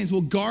understanding, will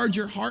guard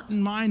your heart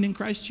and mind in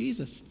Christ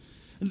Jesus.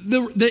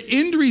 The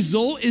end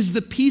result is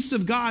the peace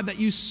of God that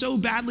you so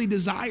badly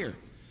desire.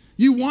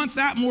 You want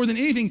that more than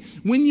anything.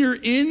 When you're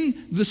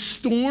in the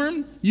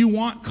storm, you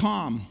want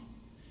calm.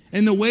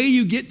 And the way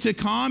you get to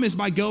calm is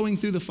by going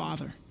through the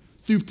Father,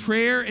 through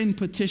prayer and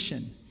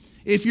petition.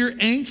 If you're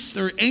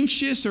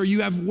anxious or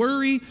you have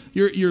worry,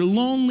 you're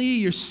lonely,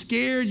 you're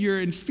scared, you're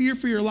in fear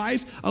for your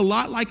life, a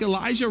lot like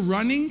Elijah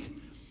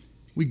running,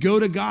 we go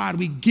to God,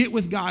 we get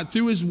with God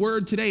through his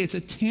word today. It's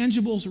a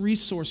tangible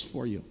resource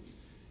for you.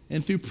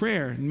 And through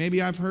prayer, and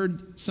maybe I've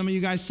heard some of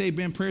you guys say,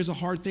 man, prayer is a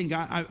hard thing.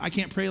 God, I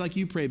can't pray like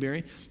you pray,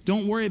 Barry.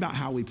 Don't worry about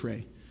how we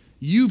pray.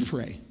 You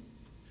pray.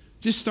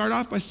 Just start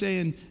off by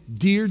saying,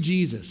 dear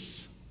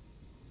Jesus.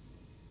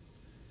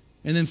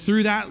 And then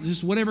through that,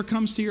 just whatever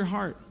comes to your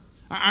heart.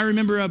 I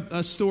remember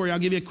a story. I'll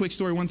give you a quick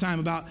story one time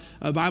about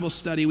a Bible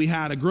study we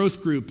had, a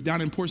growth group down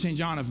in Port St.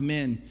 John of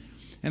men.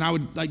 And I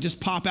would just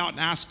pop out and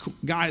ask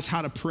guys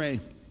how to pray.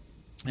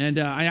 And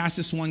I asked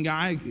this one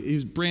guy, he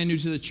was brand new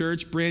to the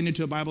church, brand new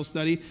to a Bible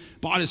study,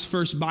 bought his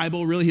first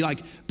Bible. Really, he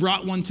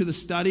brought one to the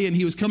study, and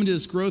he was coming to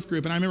this growth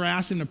group. And I remember I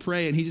asked him to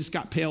pray, and he just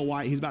got pale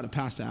white. He's about to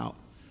pass out.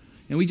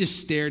 And we just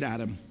stared at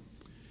him.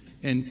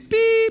 And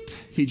beep,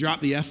 he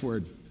dropped the F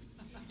word.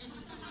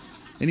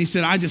 And he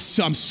said,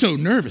 I'm so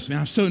nervous, man.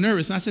 I'm so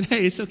nervous. And I said,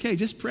 hey, it's okay.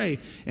 Just pray.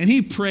 And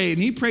he prayed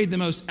the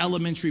most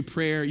elementary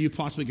prayer you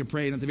possibly could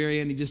pray. And at the very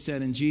end, he just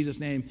said, in Jesus'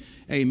 name,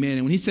 amen.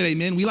 And when he said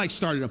amen, we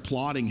started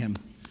applauding him.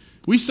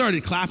 We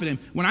started clapping him.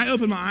 When I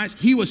opened my eyes,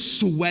 he was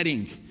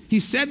sweating. He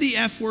said the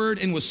F word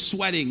and was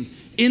sweating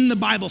in the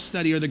Bible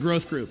study or the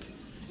growth group.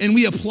 And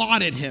we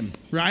applauded him,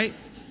 right?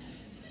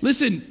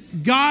 Listen,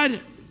 God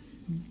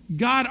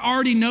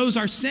already knows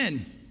our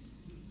sin.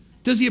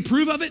 Does he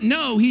approve of it?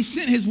 No, he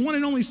sent his one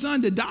and only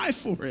son to die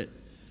for it.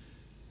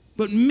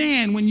 But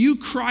man, when you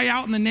cry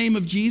out in the name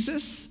of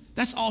Jesus,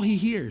 that's all he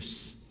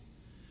hears.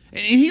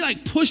 And he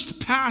like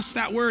pushed past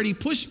that word. He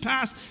pushed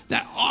past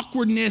that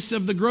awkwardness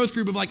of the growth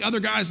group of like other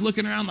guys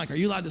looking around like, are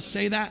you allowed to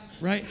say that,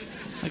 right?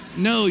 Like,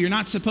 no, you're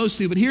not supposed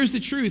to. But here's the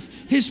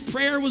truth. His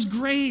prayer was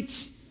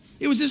great.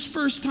 It was his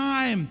first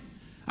time.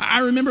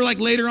 I remember like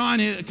later on,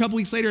 a couple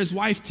weeks later, his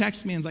wife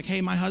texted me and was like,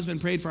 hey, my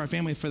husband prayed for our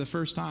family for the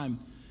first time.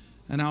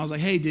 And I was like,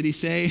 hey, did he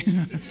say?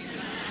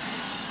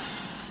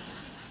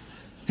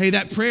 Hey,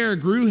 that prayer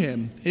grew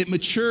him. It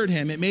matured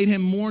him. It made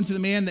him more into the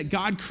man that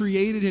God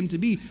created him to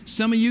be.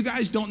 Some of you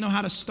guys don't know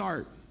how to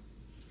start.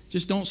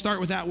 Just don't start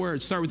with that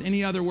word. Start with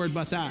any other word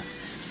but that.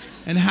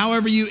 And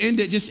however you end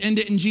it, just end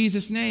it in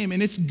Jesus' name.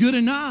 And it's good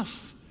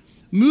enough.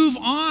 Move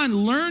on.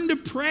 Learn to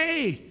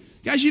pray.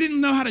 Guys, you didn't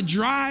know how to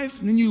drive,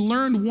 and then you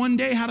learned one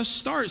day how to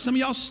start. Some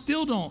of y'all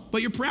still don't,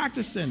 but you're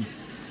practicing.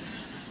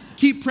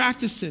 Keep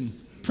practicing.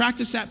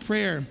 Practice that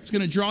prayer. It's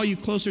going to draw you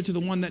closer to the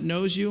one that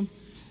knows you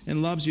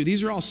and loves you.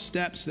 These are all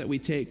steps that we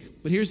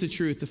take. But here's the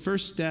truth. The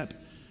first step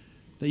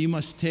that you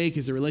must take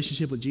is a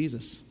relationship with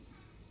Jesus.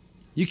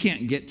 You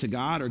can't get to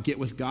God or get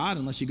with God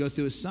unless you go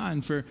through his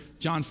son. For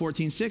John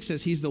 14:6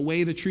 says, he's the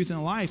way, the truth, and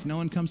the life. No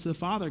one comes to the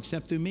Father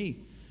except through me.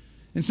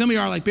 And some of you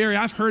are like, Barry,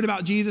 I've heard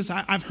about Jesus.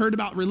 I've heard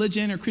about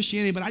religion or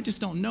Christianity, but I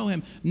just don't know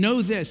him.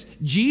 Know this.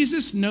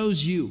 Jesus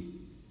knows you,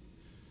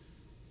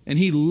 and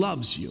he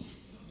loves you.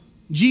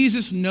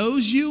 Jesus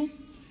knows you,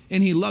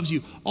 and he loves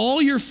you.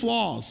 All your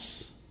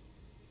flaws,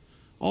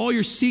 all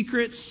your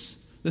secrets,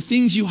 the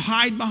things you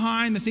hide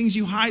behind, the things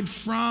you hide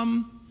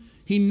from,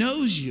 he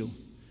knows you,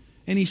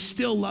 and he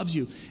still loves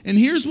you. And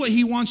here's what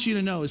he wants you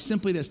to know is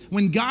simply this.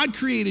 When God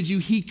created you,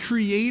 he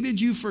created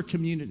you for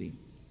community.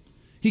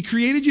 He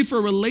created you for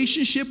a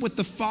relationship with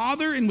the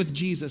Father and with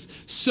Jesus,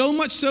 so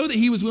much so that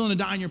he was willing to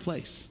die in your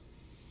place.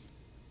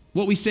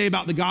 What we say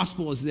about the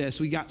gospel is this.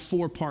 We got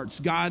 4 parts.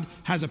 God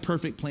has a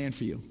perfect plan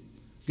for you.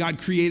 God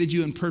created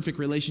you in perfect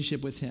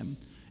relationship with him.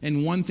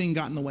 And one thing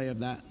got in the way of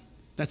that.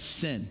 That's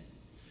sin.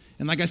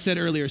 And like I said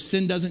earlier,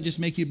 sin doesn't just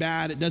make you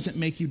bad. It doesn't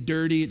make you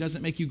dirty. It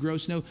doesn't make you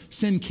gross. No,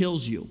 sin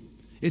kills you.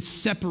 It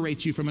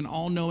separates you from an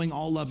all-knowing,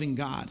 all-loving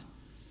God.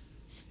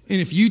 And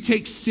if you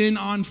take sin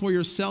on for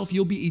yourself,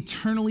 you'll be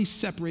eternally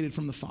separated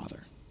from the Father.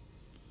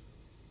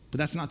 But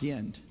that's not the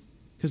end.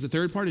 Because the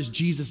third part is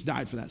Jesus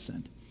died for that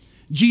sin.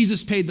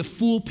 Jesus paid the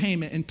full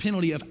payment and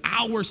penalty of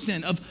our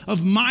sin,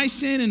 of my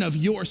sin and of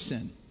your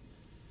sin.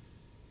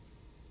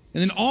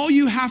 And then all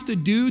you have to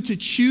do to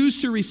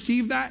choose to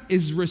receive that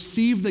is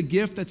receive the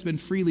gift that's been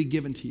freely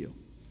given to you.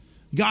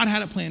 God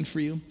had a plan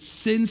for you.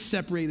 Sin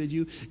separated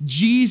you.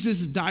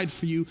 Jesus died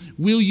for you.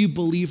 Will you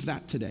believe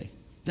that today?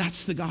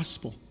 That's the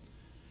gospel.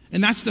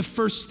 And that's the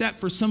first step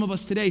for some of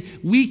us today.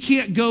 We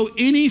can't go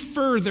any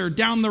further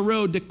down the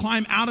road to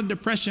climb out of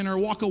depression or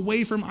walk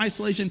away from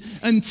isolation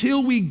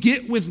until we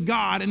get with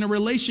God in a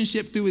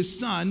relationship through his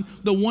son,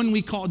 the one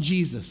we call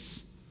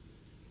Jesus.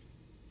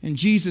 And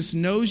Jesus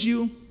knows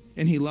you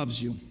and he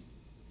loves you.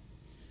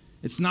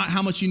 It's not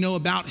how much you know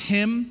about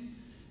him.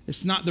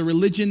 It's not the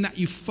religion that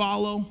you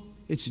follow.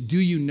 It's, do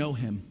you know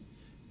him?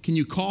 Can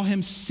you call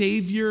him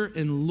Savior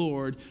and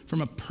Lord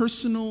from a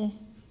personal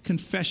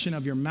confession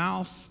of your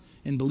mouth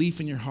and belief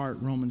in your heart,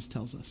 Romans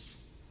tells us?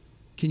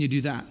 Can you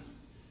do that?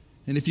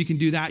 And if you can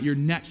do that, your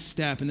next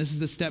step, and this is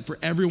the step for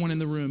everyone in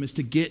the room, is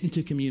to get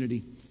into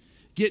community.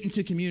 Get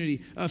into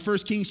community. 1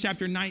 Kings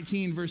chapter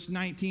 19, verse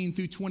 19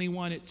 through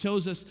 21, it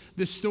tells us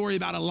this story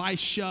about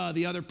Elisha,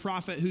 the other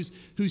prophet,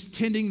 who's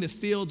tending the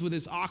fields with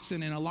his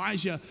oxen. And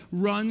Elijah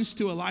runs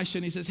to Elisha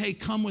and he says, hey,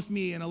 come with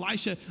me. And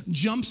Elisha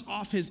jumps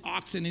off his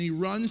oxen and he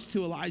runs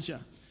to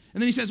Elijah.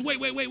 And then he says, wait.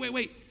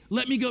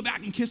 Let me go back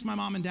and kiss my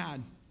mom and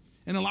dad.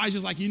 And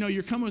Elijah's like,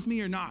 you're coming with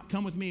me or not?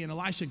 Come with me. And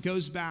Elisha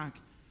goes back.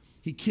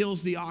 He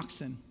kills the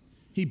oxen.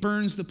 He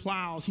burns the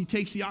plows. He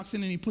takes the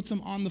oxen and he puts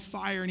them on the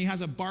fire and he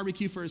has a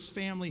barbecue for his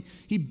family.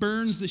 He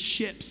burns the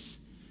ships.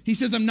 He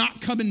says, I'm not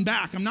coming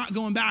back. I'm not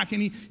going back.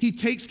 And he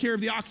takes care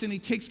of the oxen. He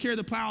takes care of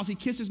the plows. He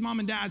kisses mom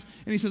and dad's.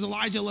 And he says,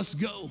 Elijah, let's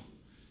go.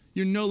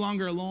 You're no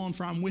longer alone,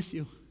 for I'm with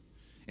you.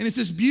 And it's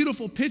this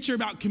beautiful picture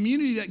about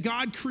community that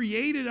God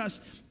created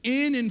us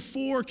in and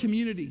for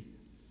community.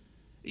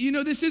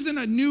 This isn't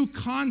a new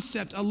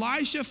concept.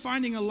 Elisha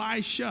finding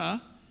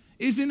Elisha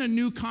isn't a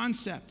new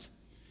concept.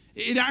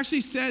 It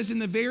actually says in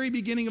the very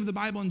beginning of the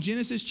Bible, in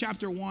Genesis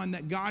chapter 1,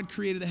 that God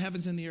created the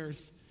heavens and the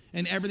earth,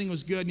 and everything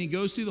was good. And he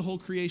goes through the whole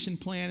creation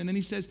plan, and then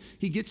he says,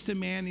 he gets to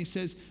man, and he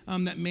says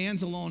that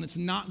man's alone. It's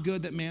not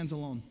good that man's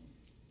alone.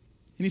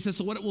 And he says,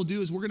 so what it will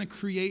do is we're going to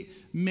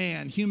create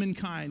man,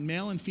 humankind,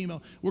 male and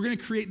female. We're going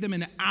to create them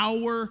in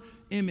our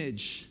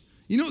image.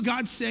 You know what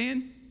God's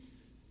saying?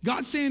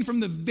 God's saying from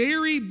the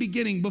very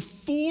beginning,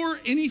 before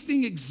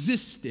anything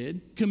existed,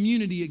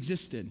 community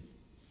existed.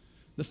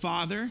 The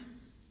Father,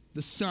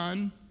 the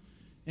Son,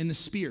 and the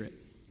Spirit.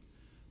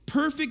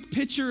 Perfect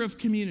picture of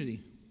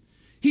community.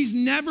 He's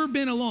never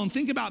been alone.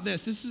 Think about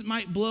this. This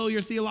might blow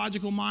your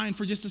theological mind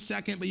for just a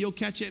second, but you'll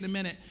catch it in a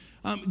minute.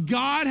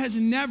 God has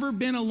never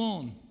been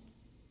alone.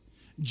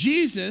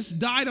 Jesus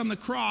died on the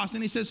cross,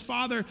 and he says,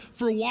 Father,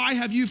 for why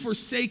have you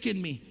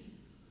forsaken me?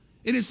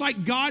 It is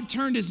like God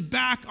turned his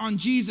back on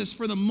Jesus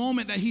for the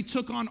moment that he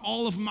took on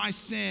all of my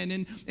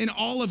sin and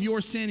all of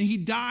your sin. And he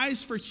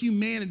dies for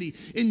humanity.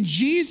 And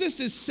Jesus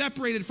is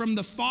separated from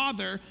the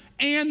Father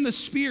and the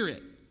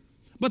Spirit.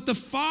 But the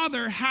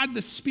Father had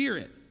the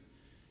Spirit.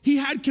 He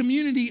had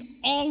community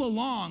all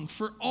along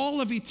for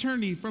all of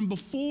eternity, from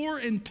before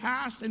and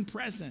past and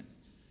present.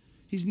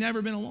 He's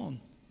never been alone.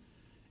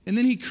 And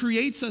then he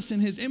creates us in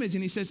his image,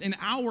 and he says, in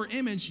our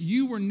image,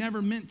 you were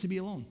never meant to be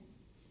alone.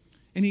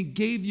 And he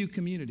gave you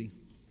community.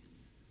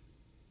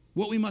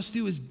 What we must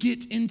do is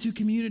get into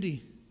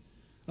community.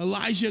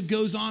 Elijah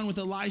goes on with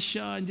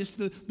Elisha, and just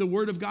the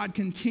word of God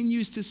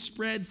continues to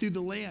spread through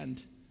the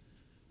land.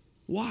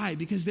 Why?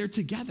 Because they're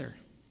together.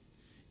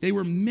 They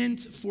were meant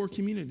for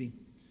community.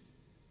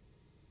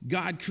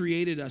 God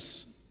created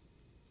us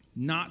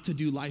not to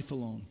do life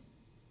alone.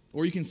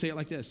 Or you can say it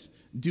like this: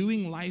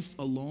 doing life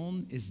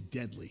alone is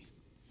deadly.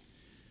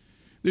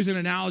 There's an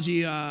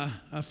analogy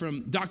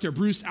from Dr.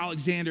 Bruce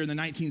Alexander in the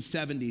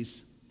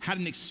 1970s, had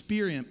an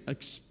experiment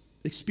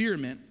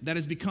that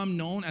has become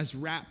known as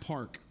Rat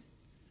Park.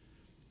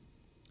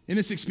 In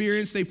this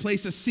experience, they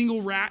placed a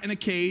single rat in a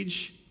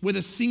cage with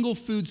a single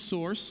food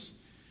source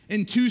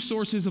and 2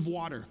 sources of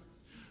water.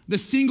 The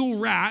single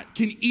rat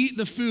can eat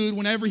the food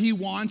whenever he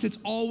wants. It's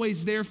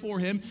always there for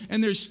him.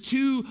 And there's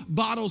 2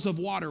 bottles of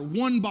water.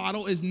 One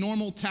bottle is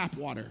normal tap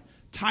water,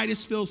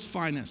 Titusville's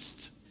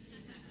finest.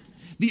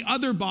 The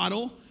other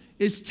bottle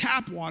is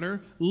tap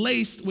water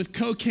laced with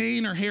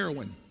cocaine or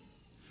heroin.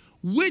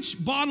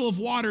 Which bottle of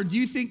water do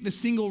you think the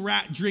single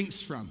rat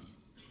drinks from?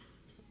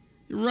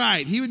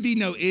 Right, he would be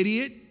no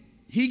idiot.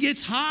 He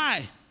gets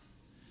high.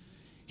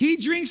 He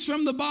drinks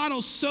from the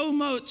bottle so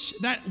much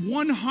that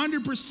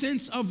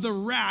 100% of the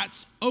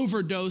rats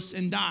overdose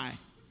and die.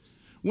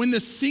 When the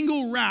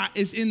single rat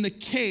is in the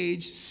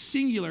cage,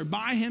 singular,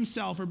 by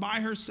himself or by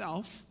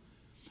herself,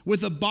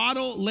 with a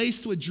bottle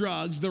laced with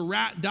drugs, the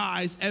rat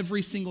dies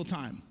every single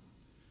time.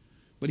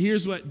 But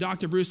here's what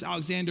Dr. Bruce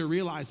Alexander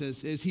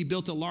realizes is he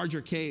built a larger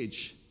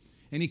cage,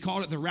 and he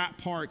called it the Rat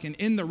Park. And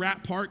in the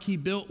Rat Park, he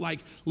built like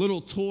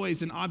little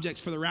toys and objects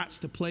for the rats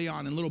to play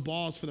on and little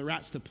balls for the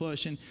rats to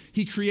push. And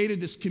he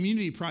created this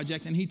community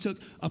project, and he took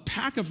a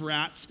pack of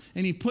rats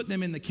and he put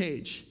them in the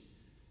cage.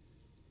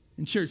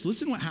 In church,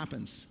 listen what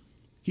happens.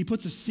 He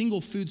puts a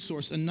single food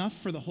source, enough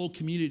for the whole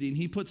community, and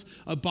he puts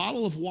a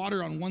bottle of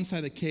water on one side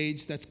of the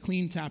cage that's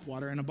clean tap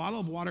water, and a bottle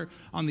of water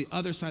on the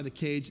other side of the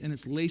cage, and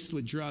it's laced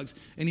with drugs.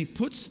 And he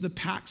puts the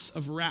packs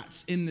of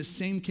rats in the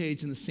same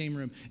cage in the same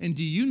room. And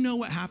do you know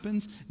what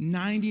happens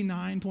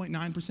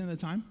 99.9% of the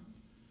time?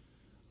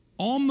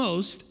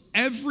 Almost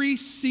every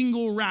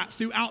single rat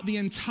throughout the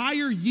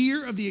entire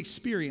year of the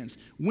experience,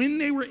 when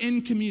they were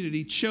in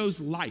community, chose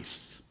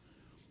life.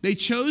 They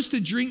chose to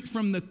drink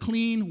from the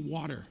clean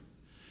water.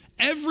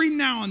 Every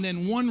now and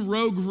then, one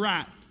rogue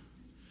rat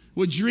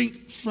would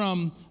drink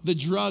from the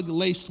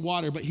drug-laced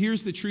water. But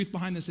here's the truth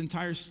behind this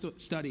entire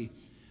study.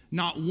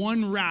 Not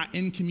one rat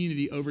in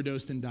community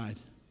overdosed and died.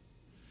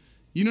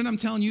 You know what I'm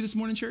telling you this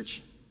morning,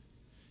 church?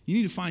 You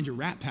need to find your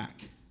rat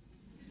pack.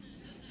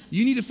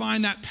 You need to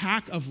find that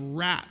pack of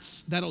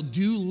rats that'll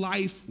do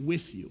life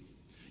with you.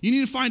 You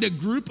need to find a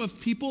group of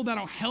people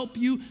that'll help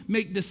you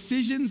make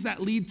decisions that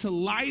lead to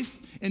life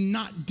and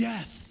not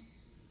death.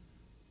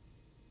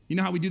 You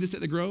know how we do this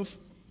at the Grove?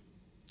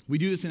 We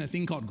do this in a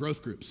thing called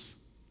growth groups.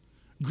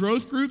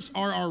 Growth groups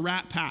are our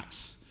rat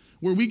packs,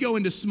 where we go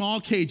into small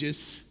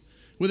cages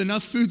with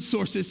enough food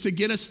sources to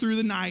get us through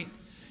the night,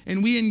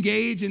 and we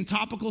engage in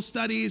topical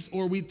studies,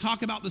 or we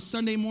talk about the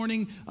Sunday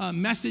morning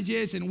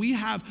messages, and we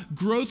have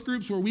growth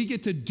groups where we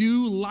get to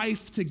do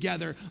life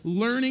together,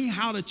 learning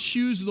how to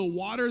choose the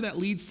water that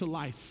leads to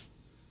life.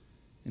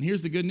 And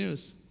here's the good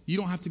news. You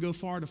don't have to go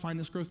far to find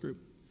this growth group.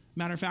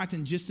 Matter of fact,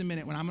 in just a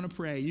minute, when I'm going to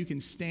pray, you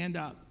can stand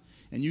up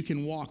and you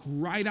can walk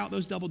right out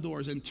those double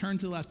doors and turn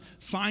to the left.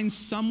 Find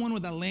someone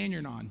with a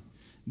lanyard on.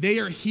 They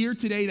are here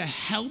today to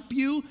help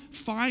you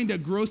find a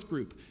growth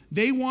group.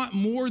 They want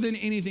more than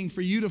anything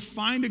for you to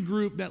find a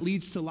group that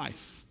leads to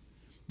life.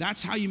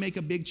 That's how you make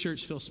a big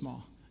church feel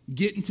small.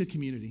 Get into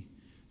community.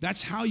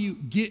 That's how you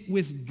get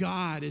with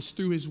God, is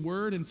through his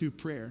word and through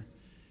prayer.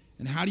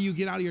 And how do you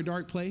get out of your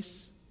dark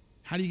place?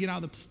 How do you get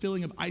out of the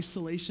feeling of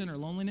isolation or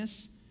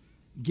loneliness?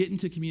 Get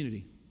into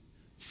community.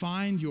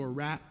 Find your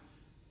rat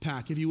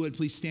pack. If you would,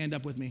 please stand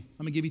up with me.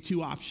 I'm going to give you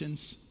 2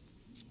 options.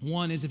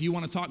 One is if you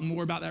want to talk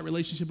more about that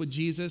relationship with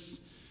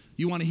Jesus,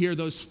 you want to hear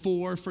those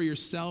 4 for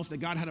yourself,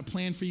 that God had a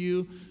plan for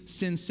you,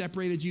 sin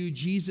separated you,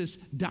 Jesus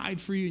died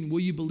for you, and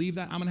will you believe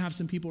that? I'm going to have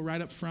some people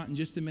right up front in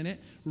just a minute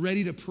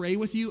ready to pray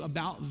with you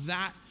about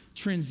that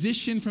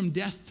transition from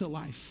death to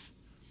life.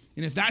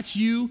 And if that's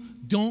you,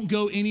 don't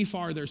go any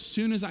farther. As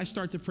soon as I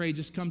start to pray,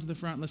 just come to the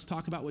front. Let's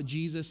talk about what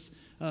Jesus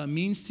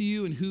means to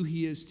you and who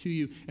he is to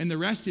you. And the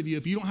rest of you,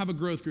 if you don't have a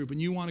growth group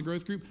and you want a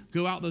growth group,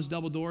 go out those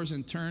double doors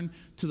and turn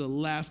to the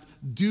left.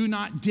 Do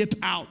not dip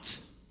out.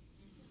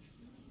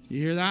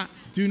 You hear that?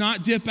 Do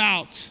not dip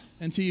out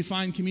until you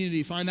find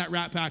community. Find that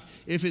Rat Pack.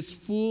 If it's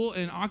full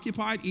and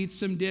occupied, eat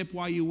some dip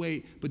while you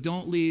wait. But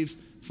don't leave.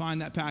 Find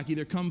that pack.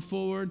 Either come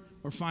forward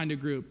or find a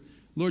group.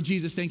 Lord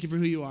Jesus, thank you for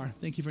who you are.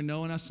 Thank you for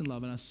knowing us and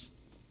loving us.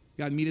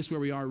 God, meet us where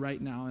we are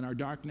right now in our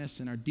darkness,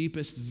 in our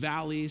deepest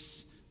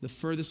valleys, the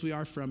furthest we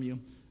are from you.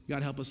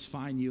 God, help us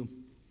find you,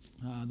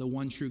 the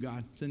one true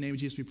God. It's in the name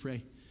of Jesus we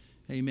pray.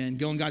 Amen.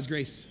 Go in God's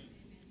grace.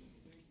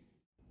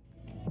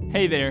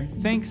 Hey there,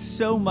 thanks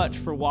so much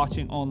for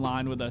watching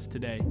online with us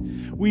today.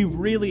 We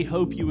really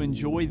hope you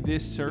enjoyed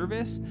this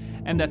service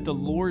and that the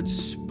Lord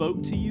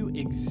spoke to you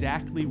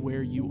exactly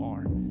where you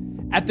are.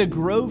 At the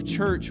Grove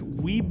Church,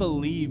 we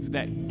believe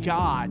that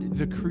God,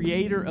 the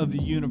creator of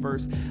the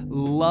universe,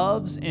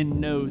 loves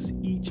and knows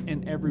each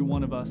and every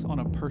one of us on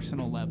a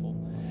personal level.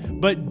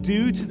 But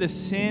due to the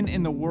sin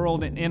in the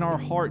world and in our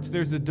hearts,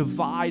 there's a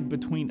divide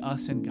between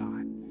us and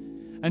God.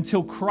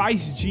 Until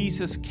Christ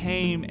Jesus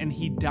came and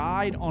he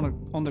died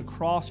on the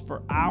cross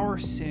for our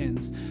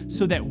sins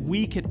so that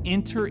we could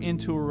enter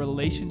into a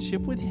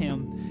relationship with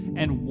him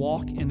and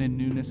walk in a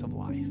newness of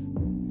life.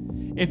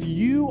 If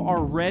you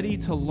are ready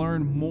to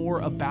learn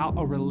more about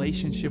a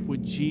relationship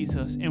with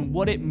Jesus and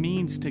what it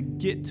means to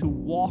get to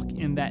walk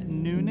in that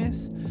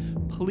newness,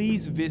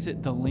 please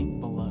visit the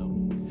link below.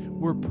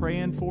 We're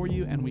praying for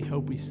you and we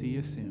hope we see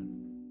you soon.